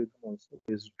algorithm also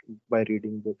based by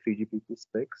reading the 3GPP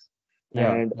specs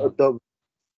Yeah. and the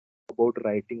about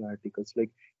writing articles.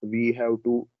 Like we have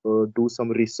to do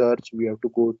some research, we have to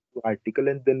go to article,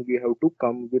 and then we have to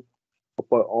come with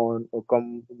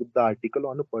come with the article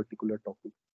on a particular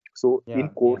topic. So in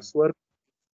Yeah. coursework,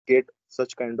 get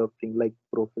such kind of thing like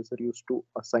professor used to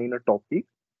assign a topic,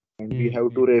 and we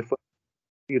have to refer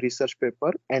the research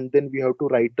paper, and then we have to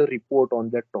write a report on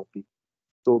that topic.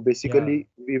 So Yeah. basically,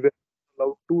 we were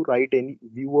allowed to write any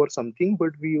view or something,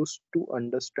 but we used to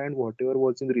understand whatever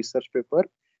was in the research paper,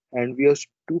 and we used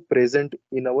to present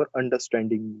in our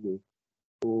understanding way.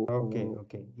 So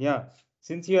Okay. Yeah.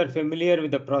 Since you are familiar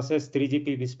with the process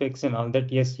 3GPP specs and all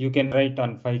that, yes, you can write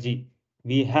on 5G.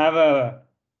 We have a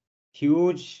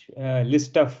huge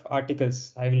list of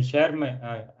articles. I will share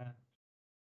my,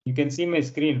 you can see my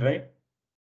screen, right?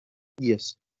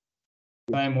 yes,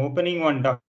 So yes, I'm opening one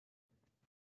doc.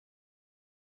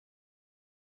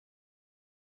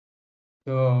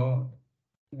 So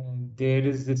there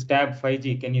is this tab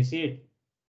 5G. Can you see it?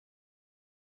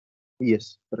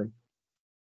 yes, right.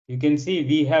 You can see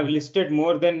we have listed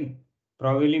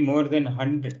probably more than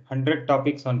 100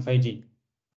 topics on 5G,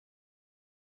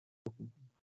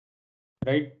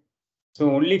 right?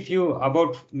 So only few,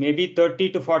 about maybe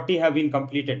 30 to 40 have been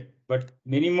completed, but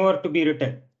many more to be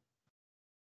written.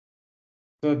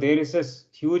 So there is a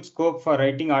huge scope for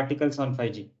writing articles on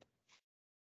 5G.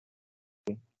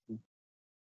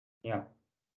 Yeah.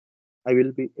 I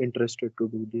will be interested to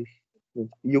do this. You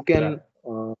Yeah. can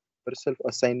yourself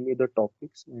assign me the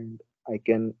topics, and I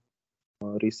can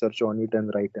research on it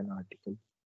and write an article.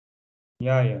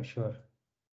 Yeah, sure.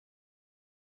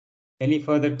 Any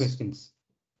further questions?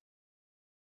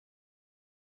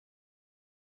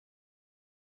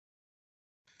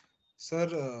 Sir,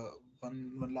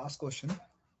 one last question.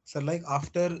 Sir, like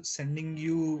after sending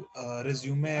you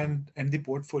resume and the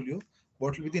portfolio,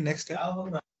 what will be the next step?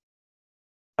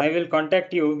 I will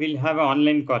contact you. We'll have an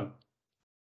online call.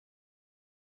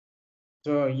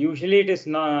 So usually it is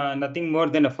nothing more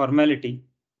than a formality.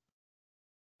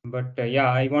 But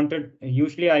yeah,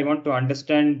 usually I want to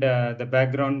understand the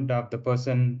background of the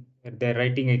person, their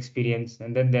writing experience,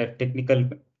 and then their technical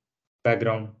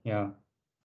background. Yeah.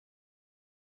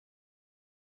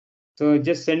 So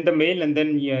just send the mail and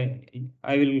then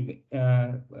I will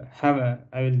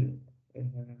I will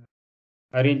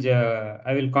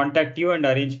I will contact you and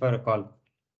arrange for a call.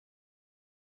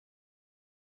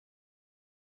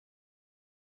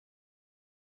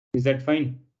 Is that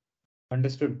fine?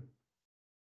 Understood?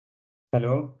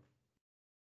 Hello?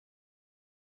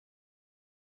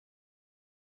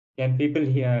 Can people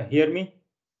hear me?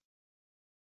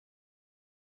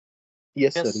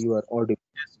 Yes, sir, Yes. you are audible.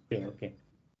 Okay, okay.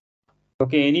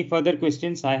 Okay, any further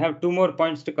questions? I have 2 more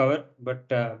points to cover, but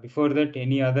before that,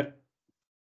 any other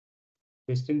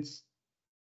questions?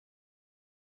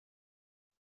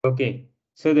 Okay,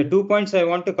 so the 2 points I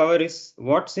want to cover is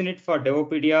what's in it for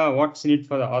Devopedia, what's in it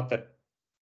for the author.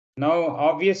 Now,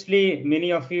 obviously,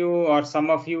 many of you or some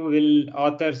of you will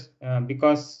authors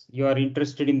because you are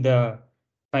interested in the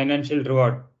financial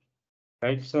reward,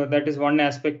 right? So that is one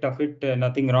aspect of it,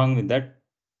 nothing wrong with that.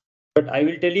 But I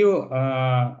will tell you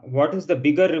what is the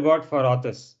bigger reward for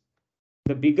authors.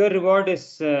 The bigger reward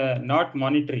is not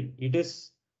monetary. It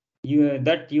is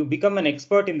that you become an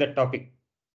expert in that topic.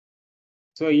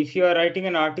 So if you are writing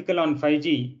an article on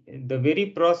 5G, the very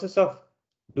process of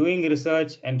doing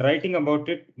research and writing about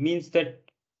it means that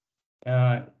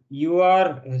you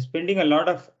are spending a lot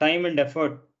of time and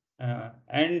effort,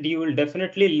 and you will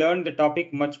definitely learn the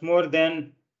topic much more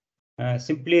than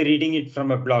simply reading it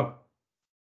from a blog.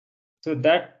 So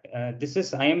that this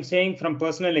is, I am saying from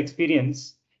personal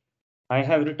experience. I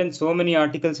have written so many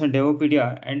articles on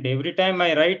Devopedia, and every time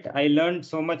I write, I learn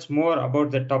so much more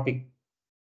about the topic.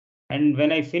 And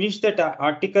when I finish that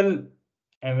article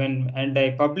and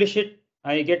I publish it,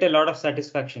 I get a lot of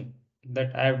satisfaction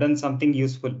that I have done something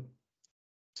useful.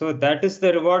 So that is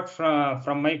the reward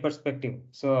from my perspective.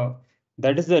 So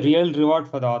that is the real reward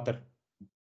for the author.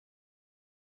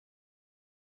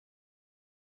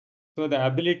 So the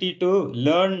ability to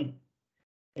learn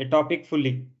a topic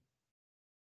fully.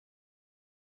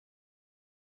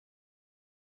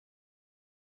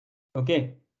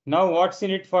 Okay. Now, what's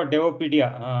in it for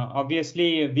Devopedia?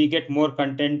 Obviously, we get more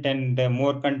content, and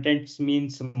more contents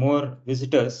means more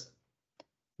visitors.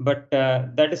 But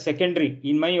that is secondary.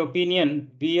 In my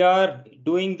opinion, we are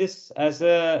doing this as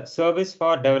a service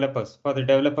for developers, for the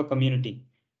developer community.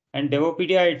 And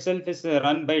Devopedia itself is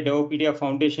run by Devopedia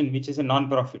Foundation, which is a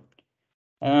non-profit.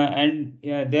 And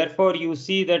therefore, you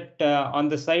see that on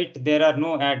the site, there are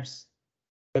no ads.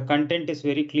 The content is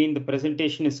very clean. The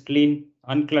presentation is clean,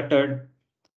 uncluttered.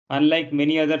 Unlike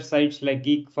many other sites like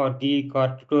Geek for Geek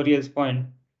or Tutorials Point,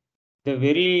 the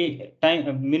very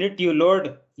minute you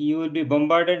load, you will be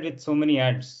bombarded with so many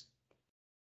ads.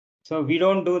 So we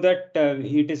don't do that.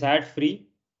 It is ad free.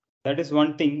 That is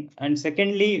one thing. And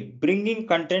secondly, bringing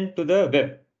content to the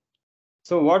web.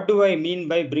 So what do I mean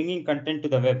by bringing content to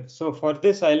the web? So for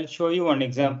this, I'll show you one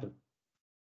example.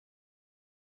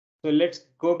 So let's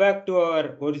go back to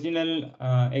our original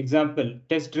example,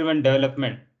 test-driven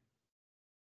development.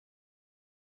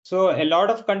 So a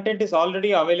lot of content is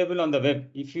already available on the web.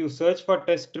 If you search for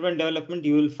test-driven development,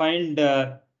 you will find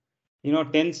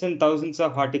tens and thousands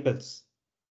of articles.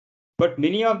 But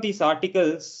many of these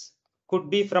articles could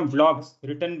be from blogs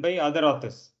written by other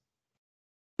authors.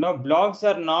 Now, blogs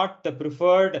are not the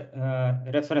preferred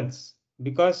reference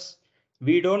because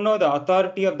we don't know the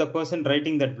authority of the person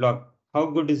writing that blog. How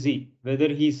good is he? Whether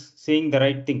he's saying the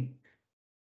right thing.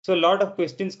 So a lot of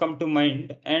questions come to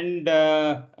mind, and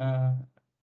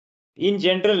in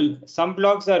general, some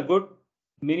blogs are good,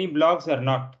 many blogs are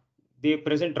not. They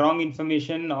present wrong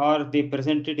information or they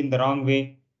present it in the wrong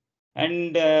way,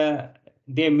 and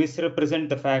they misrepresent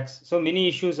the facts. So many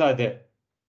issues are there.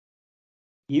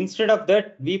 Instead of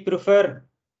that, we prefer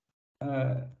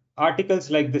articles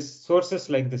like this, sources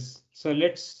like this. So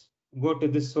let's go to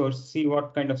this source, see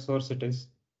what kind of source it is.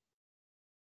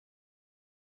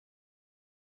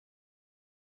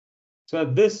 So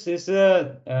this is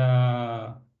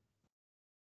a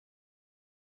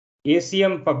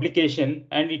ACM publication,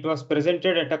 and it was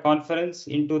presented at a conference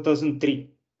in 2003.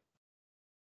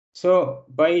 So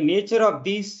by nature of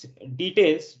these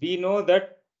details, we know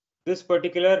that this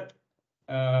particular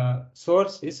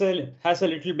source has a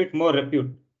little bit more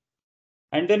repute.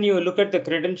 And then you look at the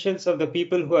credentials of the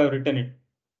people who have written it,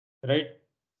 right?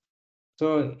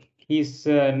 So he's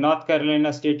North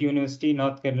Carolina State University,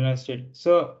 North Carolina State.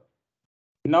 So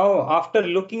now after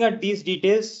looking at these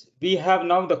details, we have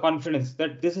now the confidence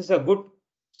that this is a good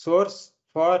source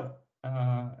for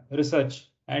research,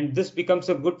 and this becomes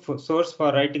a good source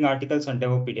for writing articles on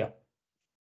Devopedia.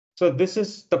 So this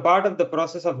is the part of the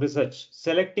process of research,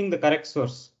 selecting the correct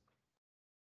source.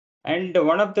 And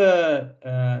one of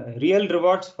the real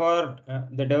rewards for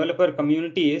the developer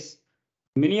community is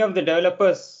many of the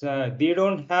developers, they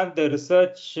don't have the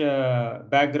research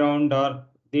background, or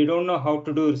they don't know how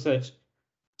to do research.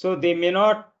 So they may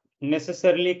not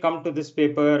necessarily come to this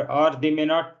paper, or they may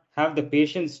not have the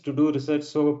patience to do research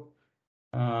so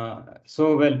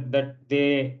well that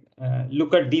they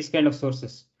look at these kind of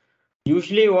sources.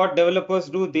 Usually what developers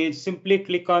do, they simply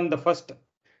click on the first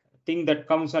thing that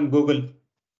comes on Google,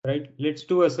 right? Let's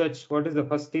do a search. What is the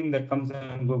first thing that comes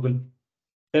on Google?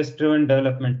 Test-driven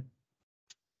development.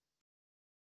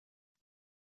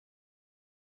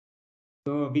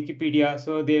 So Wikipedia,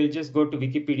 so they will just go to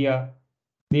Wikipedia.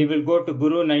 They will go to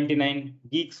Guru 99,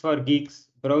 Geeks for Geeks,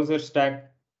 Browser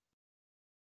Stack.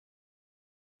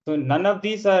 So none of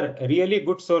these are really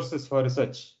good sources for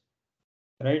research,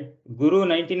 right? Guru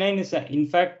 99 is in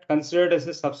fact considered as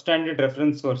a substandard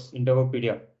reference source in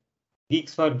Devopedia.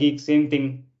 Geeks for Geeks, same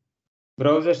thing.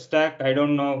 Browser Stack, I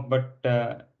don't know, but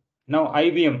now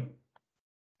IBM.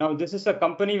 Now this is a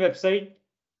company website.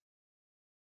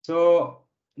 So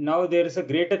now there is a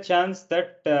greater chance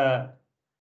that the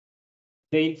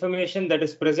information that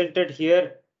is presented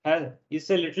here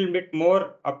is a little bit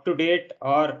more up to date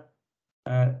or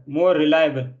more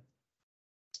reliable.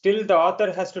 Still, the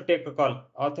author has to take a call.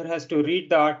 Author has to read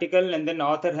the article and then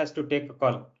author has to take a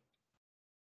call.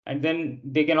 And then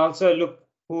they can also look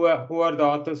who are the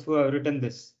authors who have written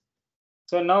this.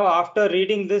 So now after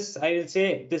reading this, I will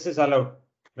say this is allowed,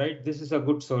 right? This is a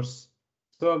good source.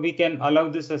 So we can allow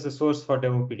this as a source for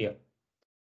Devopedia.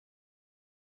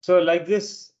 So like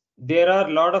this, there are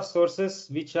a lot of sources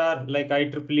which are like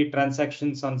IEEE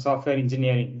transactions on software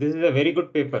engineering. This is a very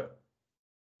good paper,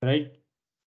 right?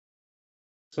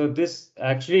 So this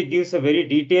actually gives a very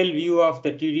detailed view of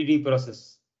the TDD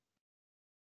process.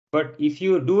 But if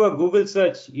you do a Google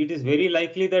search, it is very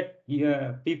likely that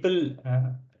people,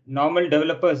 normal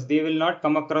developers, they will not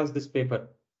come across this paper.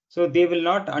 So they will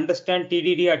not understand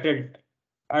TDD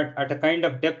at a kind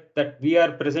of depth that we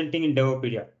are presenting in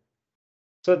Devopedia.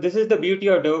 So this is the beauty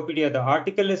of Devopedia. The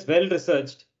article is well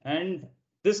researched and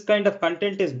this kind of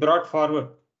content is brought forward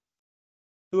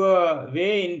to a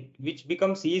way in which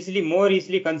becomes more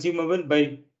easily consumable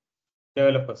by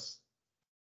developers.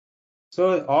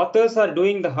 So authors are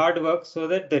doing the hard work so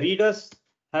that the readers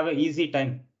have an easy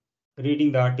time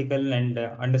reading the article and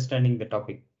understanding the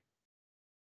topic.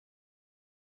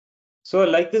 So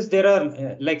like this, there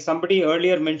are, like somebody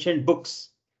earlier mentioned, books.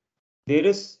 There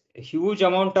is a huge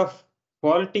amount of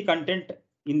quality content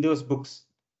in those books.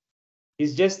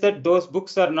 It's just that those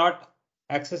books are not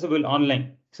accessible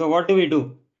online. So what do we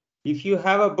do? If you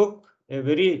have a book, a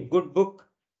very good book,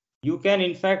 you can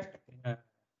in fact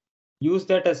use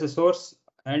that as a source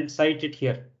and cite it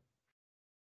here.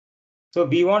 So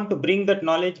we want to bring that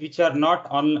knowledge which are not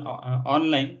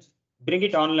online, bring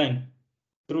it online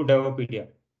through Devopedia.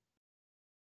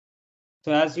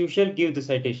 So as usual, give the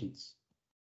citations.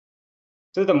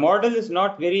 So the model is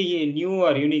not very new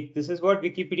or unique. This is what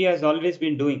Wikipedia has always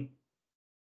been doing.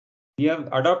 We have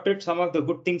adopted some of the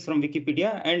good things from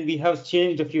Wikipedia and we have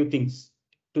changed a few things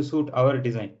to suit our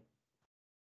design.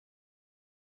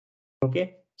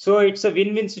 Okay, so it's a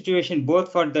win-win situation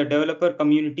both for the developer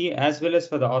community as well as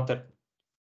for the author.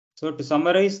 So to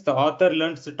summarize, the author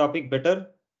learns the topic better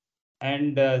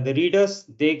and the readers,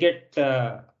 they get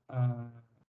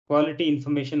quality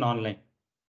information online.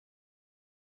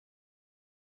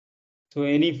 So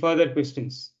any further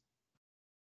questions?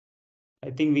 I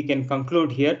think we can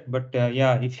conclude here, but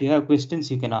yeah, if you have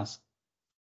questions, you can ask.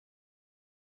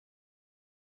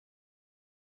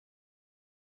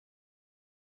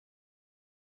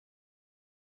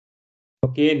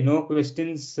 Okay, no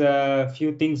questions.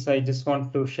 Few things I just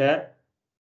want to share.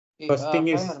 First thing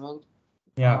Hi, is, Arvind.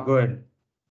 yeah, go ahead.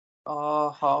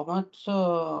 How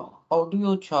do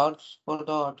you charge for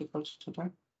the articles today?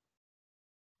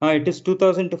 It is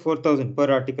 2000 to 4000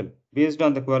 per article based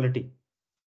on the quality.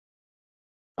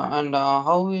 And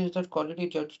how is that quality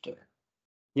judged?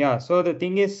 Yeah, so the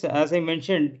thing is, as I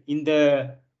mentioned, in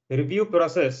the review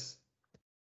process,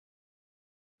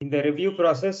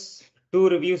 two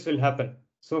reviews will happen.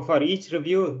 So for each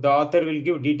review, the author will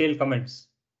give detailed comments.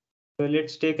 So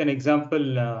let's take an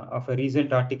example of a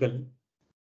recent article.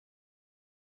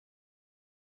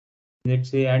 Let's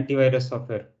say antivirus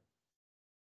software.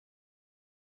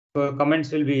 So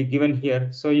comments will be given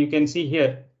here. So you can see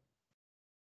here,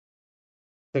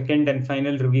 second and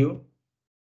final review,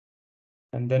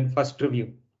 and then first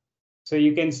review. So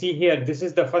you can see here, this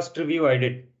is the first review I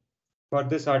did for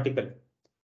this article.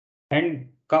 And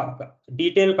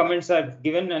detailed comments are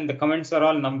given and the comments are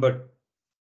all numbered.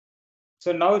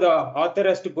 So now the author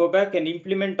has to go back and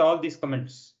implement all these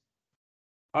comments.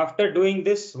 After doing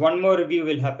this, one more review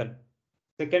will happen.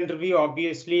 Second review,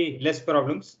 obviously less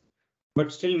problems,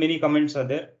 but still many comments are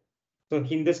there. So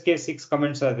in this case, 6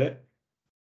 comments are there.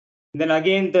 Then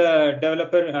again, the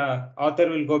developer author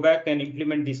will go back and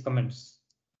implement these comments.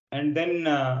 And then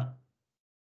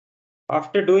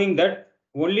after doing that,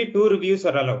 only 2 reviews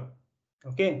are allowed.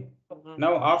 Okay.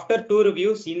 Now, after 2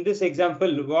 reviews, in this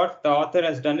example, what the author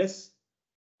has done is,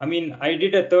 I mean, I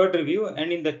did a 3rd review,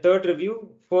 and in the 3rd review,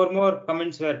 4 more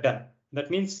comments were done. That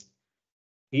means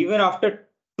even after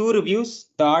 2 reviews,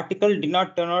 the article did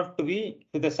not turn out to be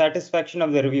to the satisfaction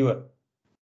of the reviewer.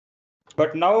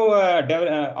 But now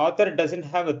author doesn't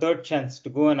have a 3rd chance to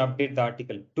go and update the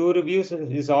article. 2 reviews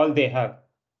is all they have.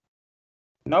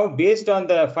 Now, based on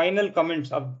the final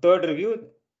comments of 3rd review,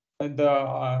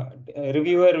 the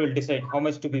reviewer will decide how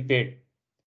much to be paid.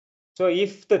 So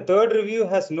if the 3rd review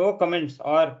has no comments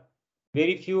or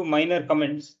very few minor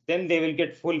comments, then they will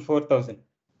get full 4,000.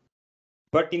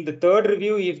 But in the 3rd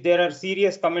review, if there are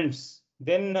serious comments,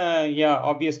 then yeah,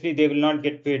 obviously they will not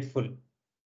get paid full.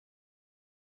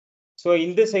 So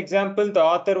in this example, the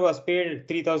author was paid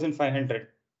 3,500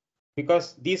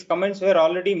 because these comments were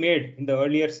already made in the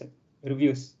earlier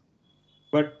reviews,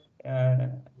 but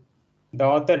the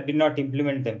author did not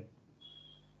implement them.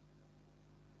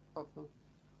 Okay.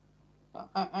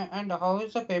 And how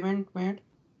is the payment made?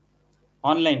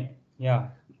 Online, yeah.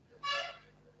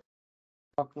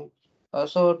 Okay.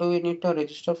 So do we need to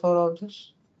register for all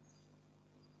this?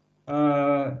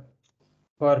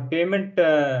 For payment,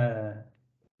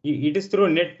 it is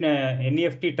through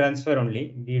NEFT transfer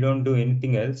only. We don't do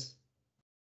anything else.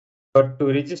 But to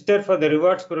register for the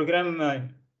rewards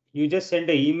program, you just send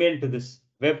an email to this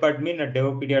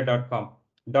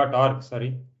webadmin@devopedia.org.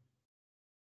 Sorry.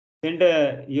 Send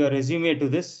your resume to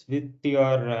this with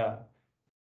your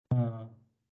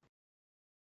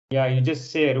yeah. You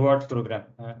just say rewards program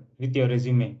with your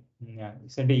resume. Yeah.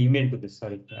 Send an email to this.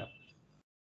 Sorry. Yeah.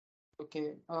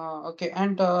 Okay. Okay.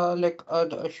 And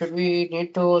should we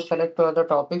need to select the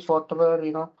topics, whatever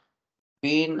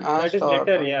been That asked, is or?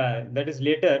 later. Yeah. That is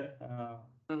later.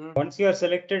 Mhm. Once you are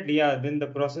selected, yeah, then the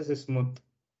process is smooth.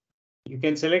 You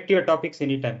can select your topics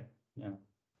anytime. Yeah.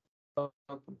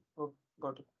 Okay. Oh,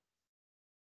 got it.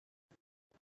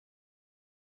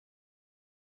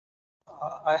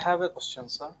 I have a question,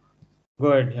 sir.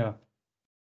 Go ahead. Yeah.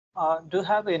 Do you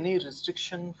have any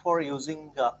restriction for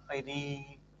using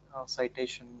any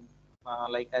citation?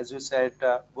 Like as you said,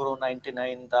 Guru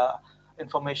 99, the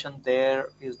information there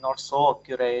is not so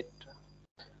accurate.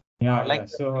 Yeah. Like, Yeah.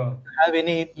 So have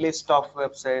any list of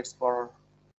websites for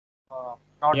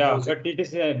not yeah, using? but it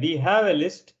is we have a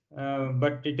list,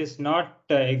 but it is not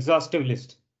exhaustive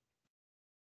list.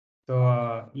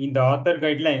 So in the author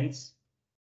guidelines,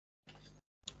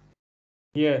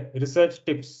 here research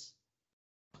tips.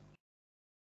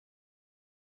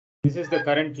 This is the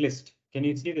current list. Can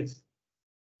you see this?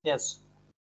 Yes.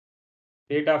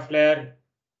 Dataflare,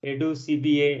 Edu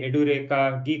CBA,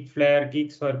 EduReka, GeekFlare,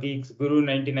 Geeks for Geeks, Guru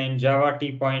 99, Java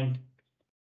T Point,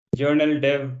 Journal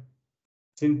Dev,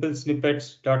 Simple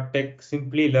Snippets, Tech,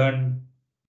 Simply Learn,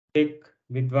 Tech,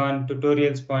 Vidwan,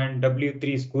 Tutorials Point,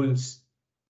 W3 Schools.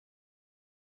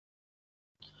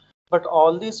 But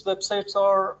all these websites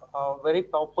are very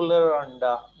popular, and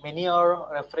many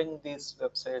are referring these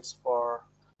websites for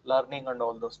learning and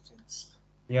all those things.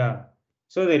 Yeah.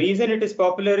 So the reason it is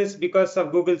popular is because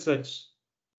of Google search.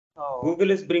 Oh,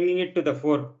 Google is bringing it to the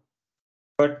fore.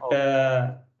 But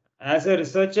okay. as a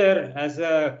researcher, as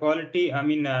a quality, I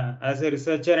mean, as a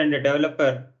researcher and a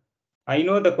developer, I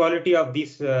know the quality of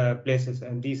these places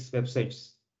and these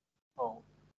websites. Oh,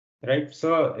 Right.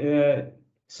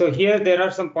 So here there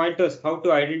are some pointers how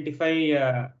to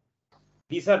identify.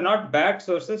 These are not bad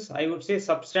sources. I would say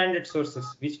substandard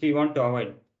sources, which we want to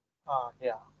avoid.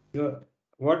 yeah. So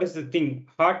what is the thing?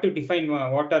 Hard to define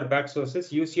what are bad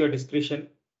sources. Use your discretion.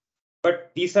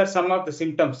 But these are some of the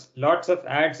symptoms. Lots of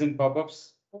ads and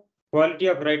pop-ups. Quality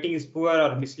of writing is poor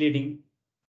or misleading.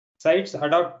 Sites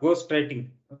adopt ghostwriting.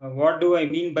 What do I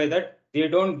mean by that? They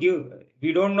don't give.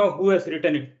 We don't know who has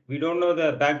written it. We don't know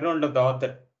the background of the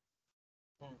author.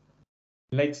 Hmm.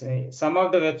 Like some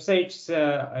of the websites,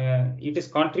 it is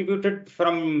contributed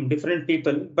from different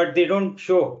people, but they don't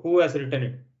show who has written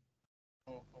it.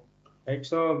 Right.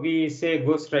 So we say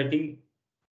ghostwriting.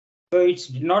 So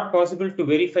it's not possible to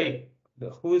verify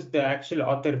who is the actual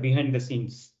author behind the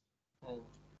scenes.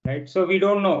 Right. So we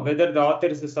don't know whether the author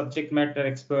is a subject matter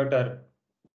expert or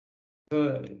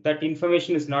so that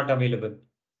information is not available.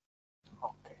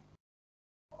 Okay.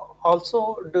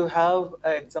 Also, do you have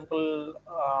an example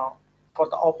for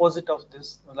the opposite of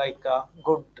this, like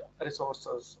good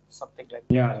resources, something like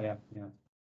that? Yeah.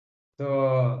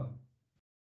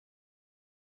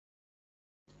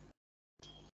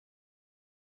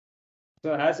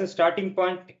 So as a starting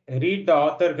point, read the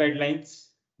author guidelines.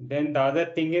 Then the other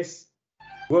thing is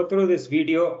go through this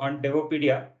video on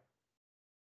Devopedia.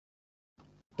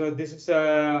 So this is,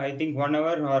 I think, 1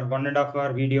 hour or 1.5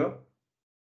 hour video,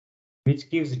 which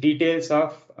gives details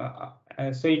of,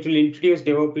 so it will introduce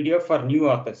Devopedia for new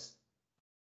authors.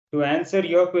 To answer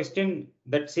your question,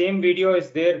 that same video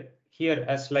is there here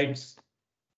as slides.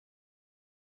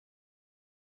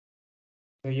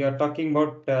 So you are talking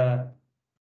about,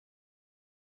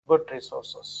 Good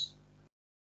resources.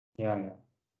 yeah.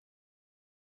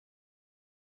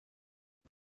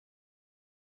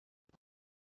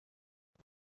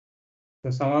 So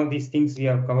some of these things we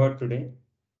have covered today,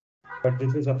 but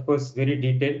this is of course very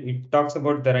detailed. It talks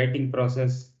about the writing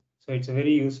process. So it's a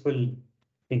very useful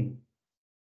thing.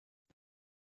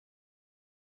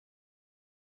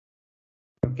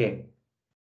 Okay.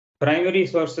 Primary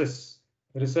sources,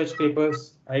 research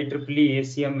papers, IEEE,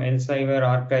 ACM, Elsevier,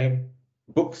 archive,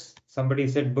 books. Somebody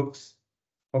said books,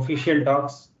 official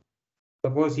docs.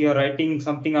 Suppose you are writing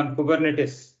something on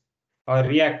Kubernetes or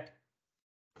React.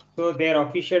 So their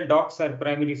official docs are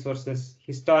primary sources,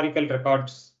 historical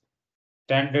records,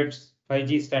 standards,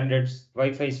 5G standards,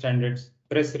 Wi-Fi standards,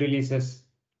 press releases.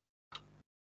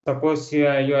 Suppose you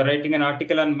are writing an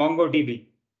article on MongoDB.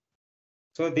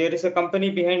 So there is a company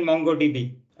behind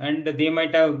MongoDB and they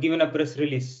might have given a press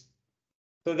release.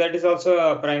 So that is also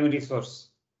a primary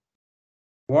source.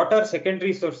 What are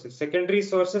secondary sources? Secondary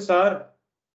sources are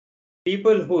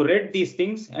people who read these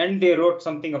things and they wrote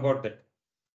something about that.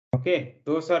 Okay,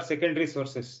 those are secondary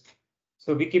sources.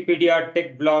 So Wikipedia,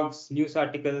 tech blogs, news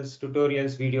articles,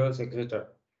 tutorials, videos, etc.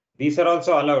 These are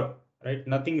also allowed, right?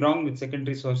 Nothing wrong with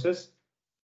secondary sources.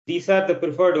 These are the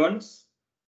preferred ones.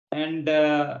 And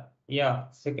yeah,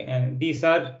 these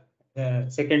are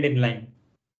second in line.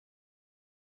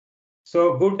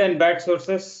 So good and bad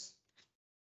sources.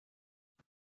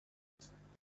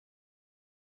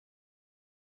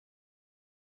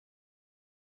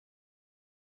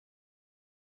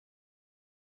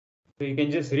 So you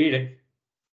can just read it.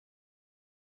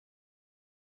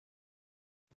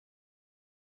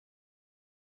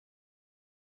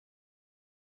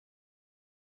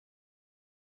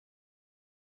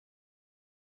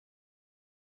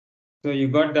 So you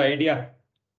got the idea.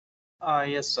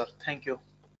 Yes, sir. Thank you.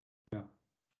 Yeah.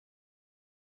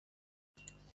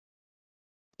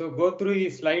 So go through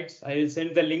these slides. I will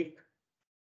send the link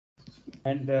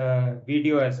and the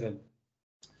video as well.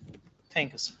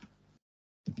 Thank you, sir.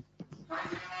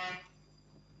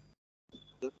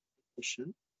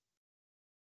 Question.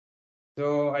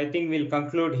 So I think we'll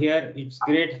conclude here. It's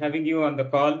great having you on the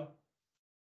call.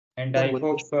 And Sir, I one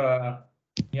hope, question.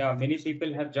 yeah, many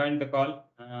people have joined the call.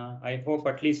 I hope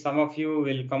at least some of you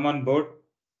will come on board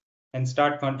and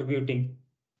start contributing.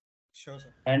 Sure,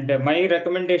 sir. And my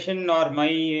recommendation or my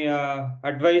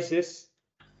advice is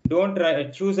don't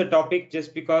choose a topic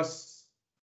just because,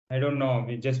 I don't know,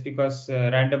 just because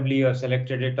randomly you have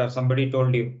selected it or somebody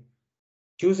told you.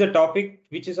 Choose a topic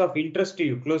which is of interest to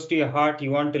you, close to your heart. You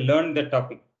want to learn the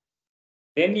topic.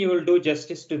 Then you will do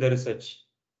justice to the research.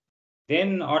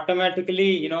 Then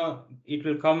automatically, it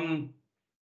will come,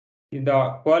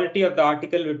 the quality of the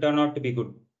article will turn out to be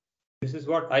good. This is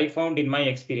what I found in my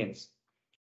experience.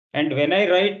 And when I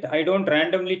write, I don't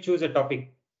randomly choose a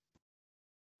topic.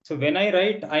 So when I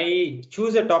write, I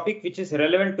choose a topic which is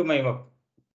relevant to my work,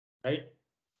 right?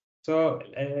 So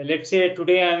let's say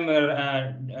today I'm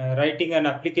writing an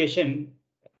application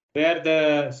where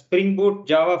the Spring Boot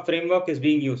Java framework is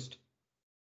being used.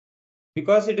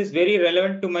 Because it is very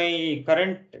relevant to my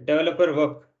current developer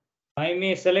work, I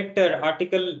may select an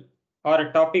article or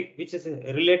a topic which is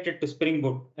related to Spring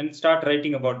Boot and start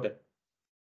writing about that.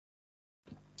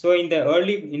 So in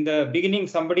the beginning,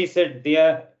 somebody said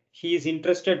he is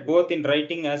interested both in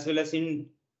writing as well as in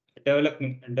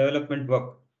development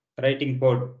work, writing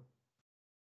code.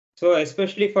 So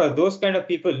especially for those kind of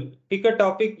people, pick a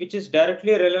topic which is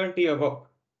directly relevant to your work.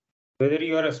 Whether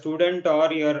you are a student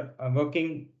or you are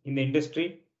working in the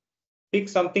industry, pick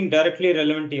something directly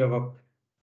relevant to your work.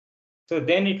 So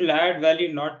then it will add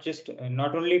value not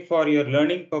only for your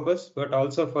learning purpose, but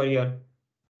also for your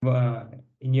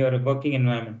in your working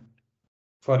environment,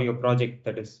 for your project,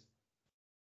 that is.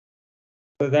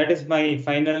 So that is my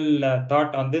final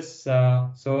thought on this.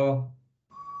 So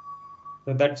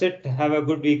that's it. Have a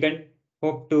good weekend.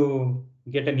 Hope to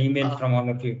get an email from all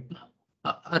of you.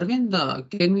 Arvind,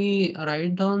 can we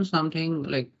write down something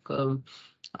like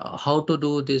how to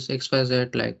do this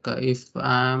XYZ? Like if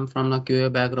I'm from a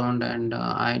QA background and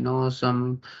I know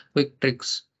some quick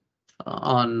tricks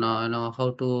on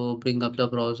how to bring up the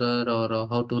browser or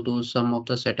how to do some of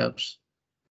the setups,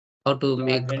 how to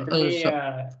make Generally,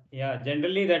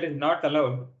 generally that is not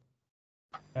allowed.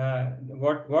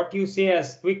 What you say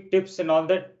as quick tips and all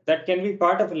that can be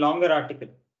part of a longer article.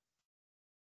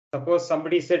 Suppose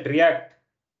somebody said React.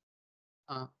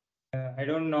 I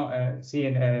don't know. See,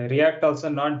 React also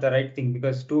not the right thing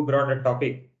because too broad a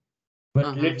topic.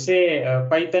 But let's say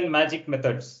Python magic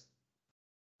methods.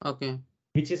 Okay.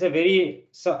 Which is a very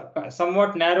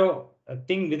somewhat narrow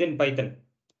thing within Python.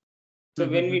 So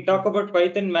when we talk about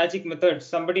Python magic methods,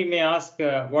 somebody may ask,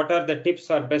 what are the tips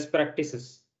or best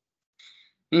practices?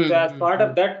 So as part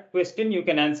of that question, you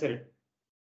can answer it.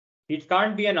 It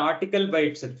can't be an article by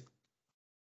itself.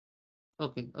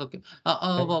 Okay.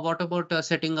 What about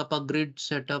setting up a grid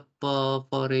setup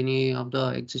for any of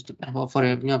the existing for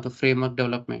any of the framework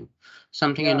development?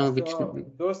 Something which so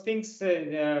those things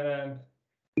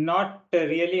not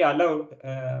really allowed.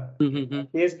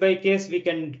 Case by case, we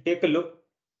can take a look.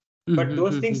 But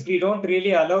those things we don't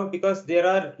really allow because there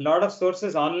are a lot of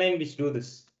sources online which do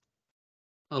this.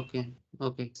 Okay.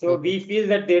 So we feel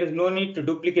that there is no need to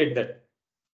duplicate that.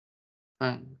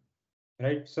 Fine.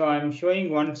 Right. So I'm showing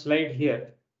one slide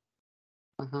here.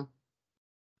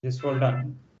 Just hold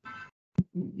on.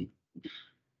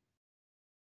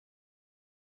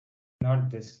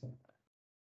 Not this.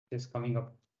 Just coming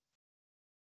up.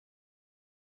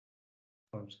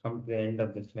 Oh, it's come to the end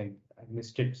of the slide. I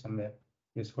missed it somewhere.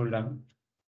 Just hold on.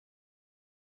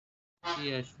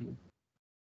 Yes.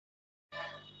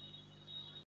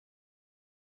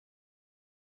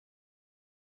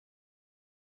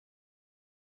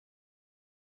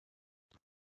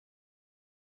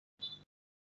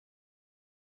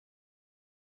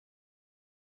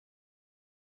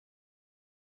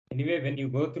 Anyway, when you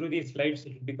go through these slides,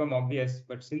 it will become obvious.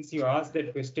 But since you asked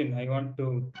that question, I want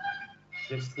to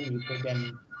just see if I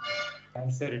can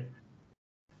answer it.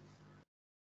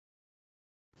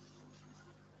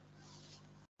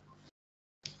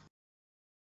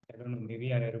 I don't know.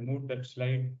 Maybe I removed that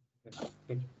slide.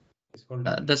 Just hold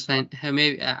on. That's fine.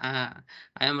 Maybe I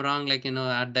am wrong. Like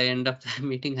at the end of the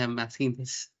meeting, I'm asking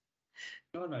this.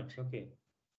 No, it's okay.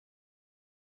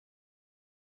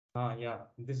 Yeah.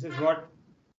 This is what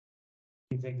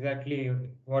is exactly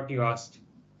what you asked.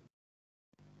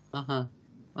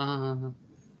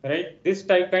 Right? This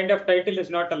kind of title is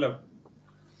not allowed.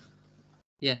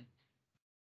 Yeah.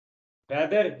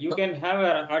 Rather, you can have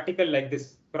an article like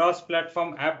this: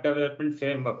 cross-platform app development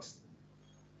frameworks.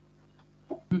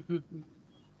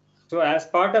 So as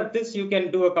part of this, you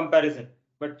can do a comparison,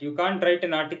 but you can't write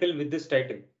an article with this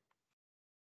title.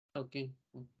 Okay.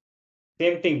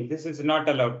 Same thing. This is not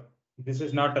allowed. This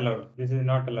is not allowed. This is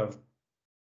not allowed.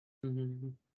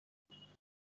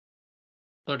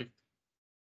 Got it.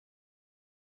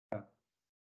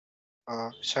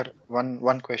 Sir,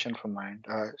 one question from my end.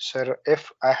 Sir,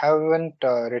 if I haven't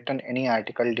written any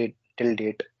article till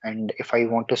date, and if I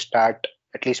want to start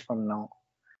at least from now,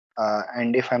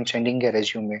 and if I'm sending a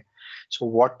resume, so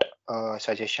what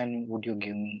suggestion would you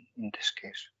give me in this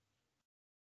case?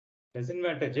 Doesn't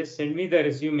matter. Just send me the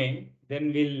resume,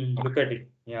 then we'll look at it.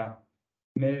 Yeah.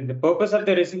 The purpose of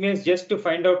the resume is just to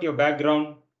find out your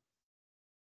background.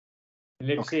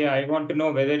 Let's say I want to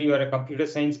know whether you are a computer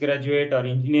science graduate or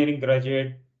engineering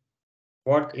graduate,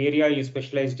 what area you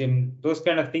specialized in, those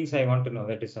kind of things I want to know.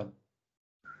 That is all.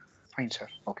 Fine, sir.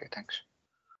 Okay, thanks.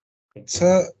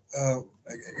 Sir,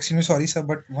 extremely sorry, sir,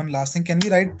 but one last thing. Can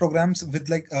we write programs with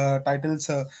like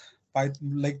titles,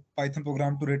 like Python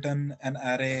program to return an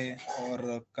array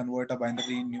or convert a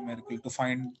binary numerical to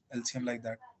find LCM like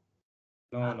that?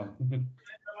 No.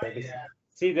 That is.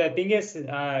 See, the thing is,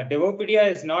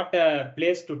 Devopedia is not a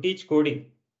place to teach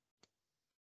coding.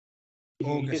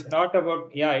 It is not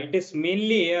about, it is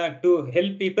mainly to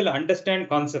help people understand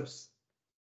concepts.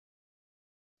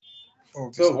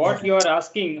 So what you are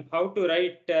asking, how to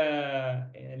write,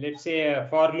 let's say a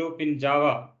for loop in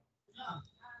Java,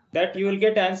 that you will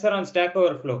get answer on Stack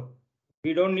Overflow.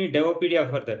 We don't need Devopedia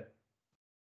for that.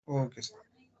 Okay, sir.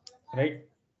 Right?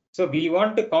 So we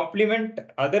want to complement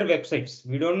other websites.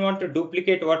 We don't want to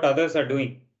duplicate what others are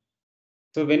doing.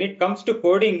 So when it comes to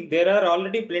coding, there are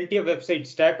already plenty of websites.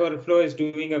 Stack Overflow is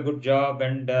doing a good job,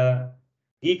 and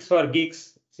Geeks for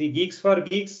Geeks. See, Geeks for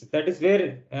Geeks, that is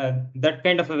where that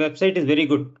kind of a website is very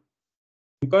good.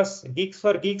 Because Geeks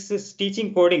for Geeks is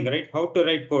teaching coding, right? How to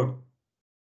write code.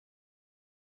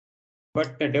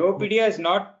 But Devopedia is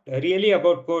not really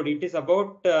about code. It is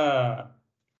about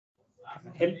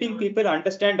helping people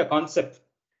understand the concept.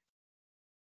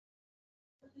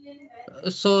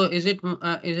 So is it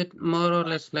more or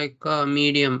less like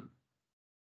Medium?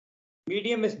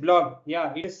 Medium is blog.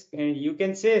 Yeah, it is. You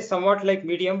can say somewhat like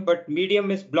Medium, but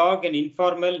Medium is blog and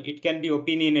informal. It can be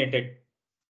opinionated.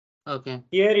 Okay.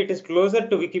 Here it is closer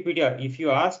to Wikipedia. If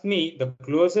you ask me, the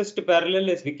closest parallel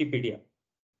is Wikipedia.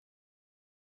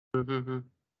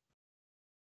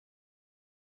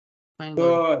 Fine, good.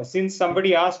 So since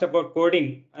somebody asked about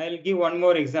coding, I'll give one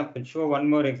more example, show one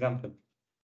more example.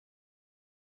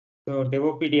 So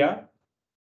Devopedia,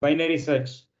 binary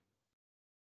search.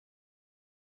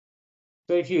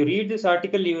 So if you read this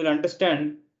article, you will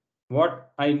understand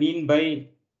what I mean by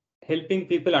helping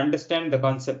people understand the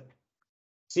concept.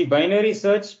 See, binary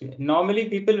search, normally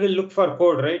people will look for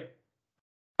code, right?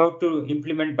 How to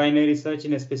implement binary search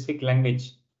in a specific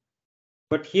language.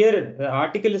 But here, the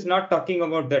article is not talking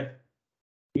about that.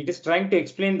 It is trying to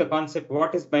explain the concept,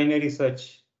 what is binary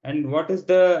search and what is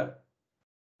the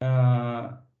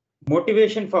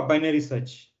motivation for binary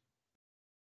search.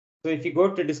 So if you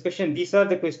go to discussion, these are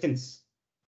the questions.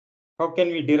 How can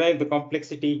we derive the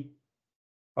complexity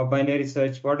of binary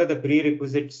search? What are the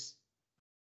prerequisites?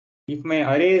 If my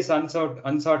array is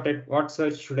unsorted, what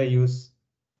search should I use?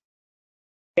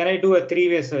 Can I do a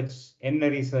three-way search,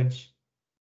 n-ary search?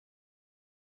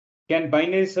 Can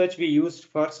binary search be used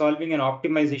for solving an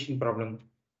optimization problem?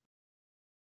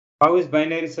 How is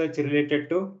binary search related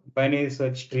to binary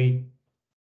search tree?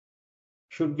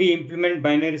 Should we implement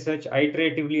binary search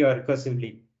iteratively or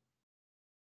recursively?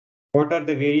 What are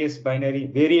the various binary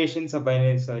variations of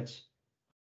binary search?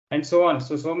 And so on.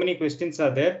 So many questions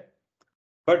are there.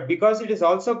 But because it is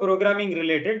also programming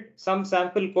related, some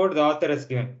sample code the author has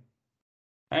given.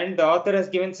 And the author has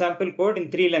given sample code in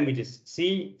 3 languages,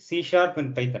 C, C#,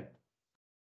 and Python.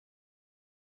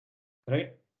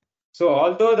 Right? So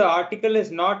although the article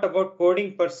is not about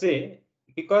coding per se,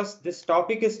 because this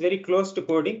topic is very close to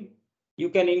coding, you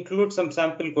can include some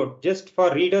sample code just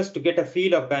for readers to get a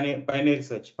feel of binary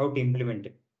search, how to implement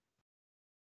it.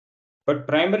 But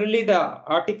primarily the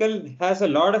article has a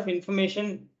lot of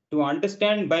information to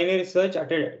understand binary search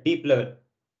at a deep level.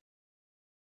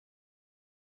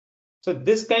 So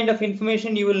this kind of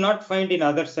information you will not find in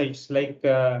other sites like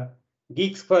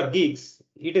Geeks for Geeks.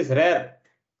 It is rare.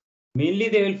 Mainly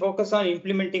they will focus on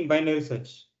implementing binary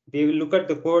search. They will look at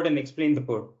the code and explain the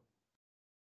code.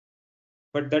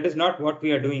 But that is not what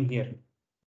we are doing here.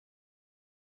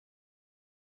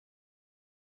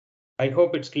 I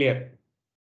hope it's clear.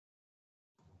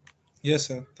 Yes,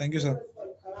 sir. Thank you, sir.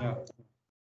 Yeah.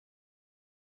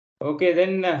 Okay,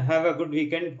 then have a good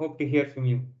weekend. Hope to hear from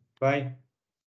you. Bye.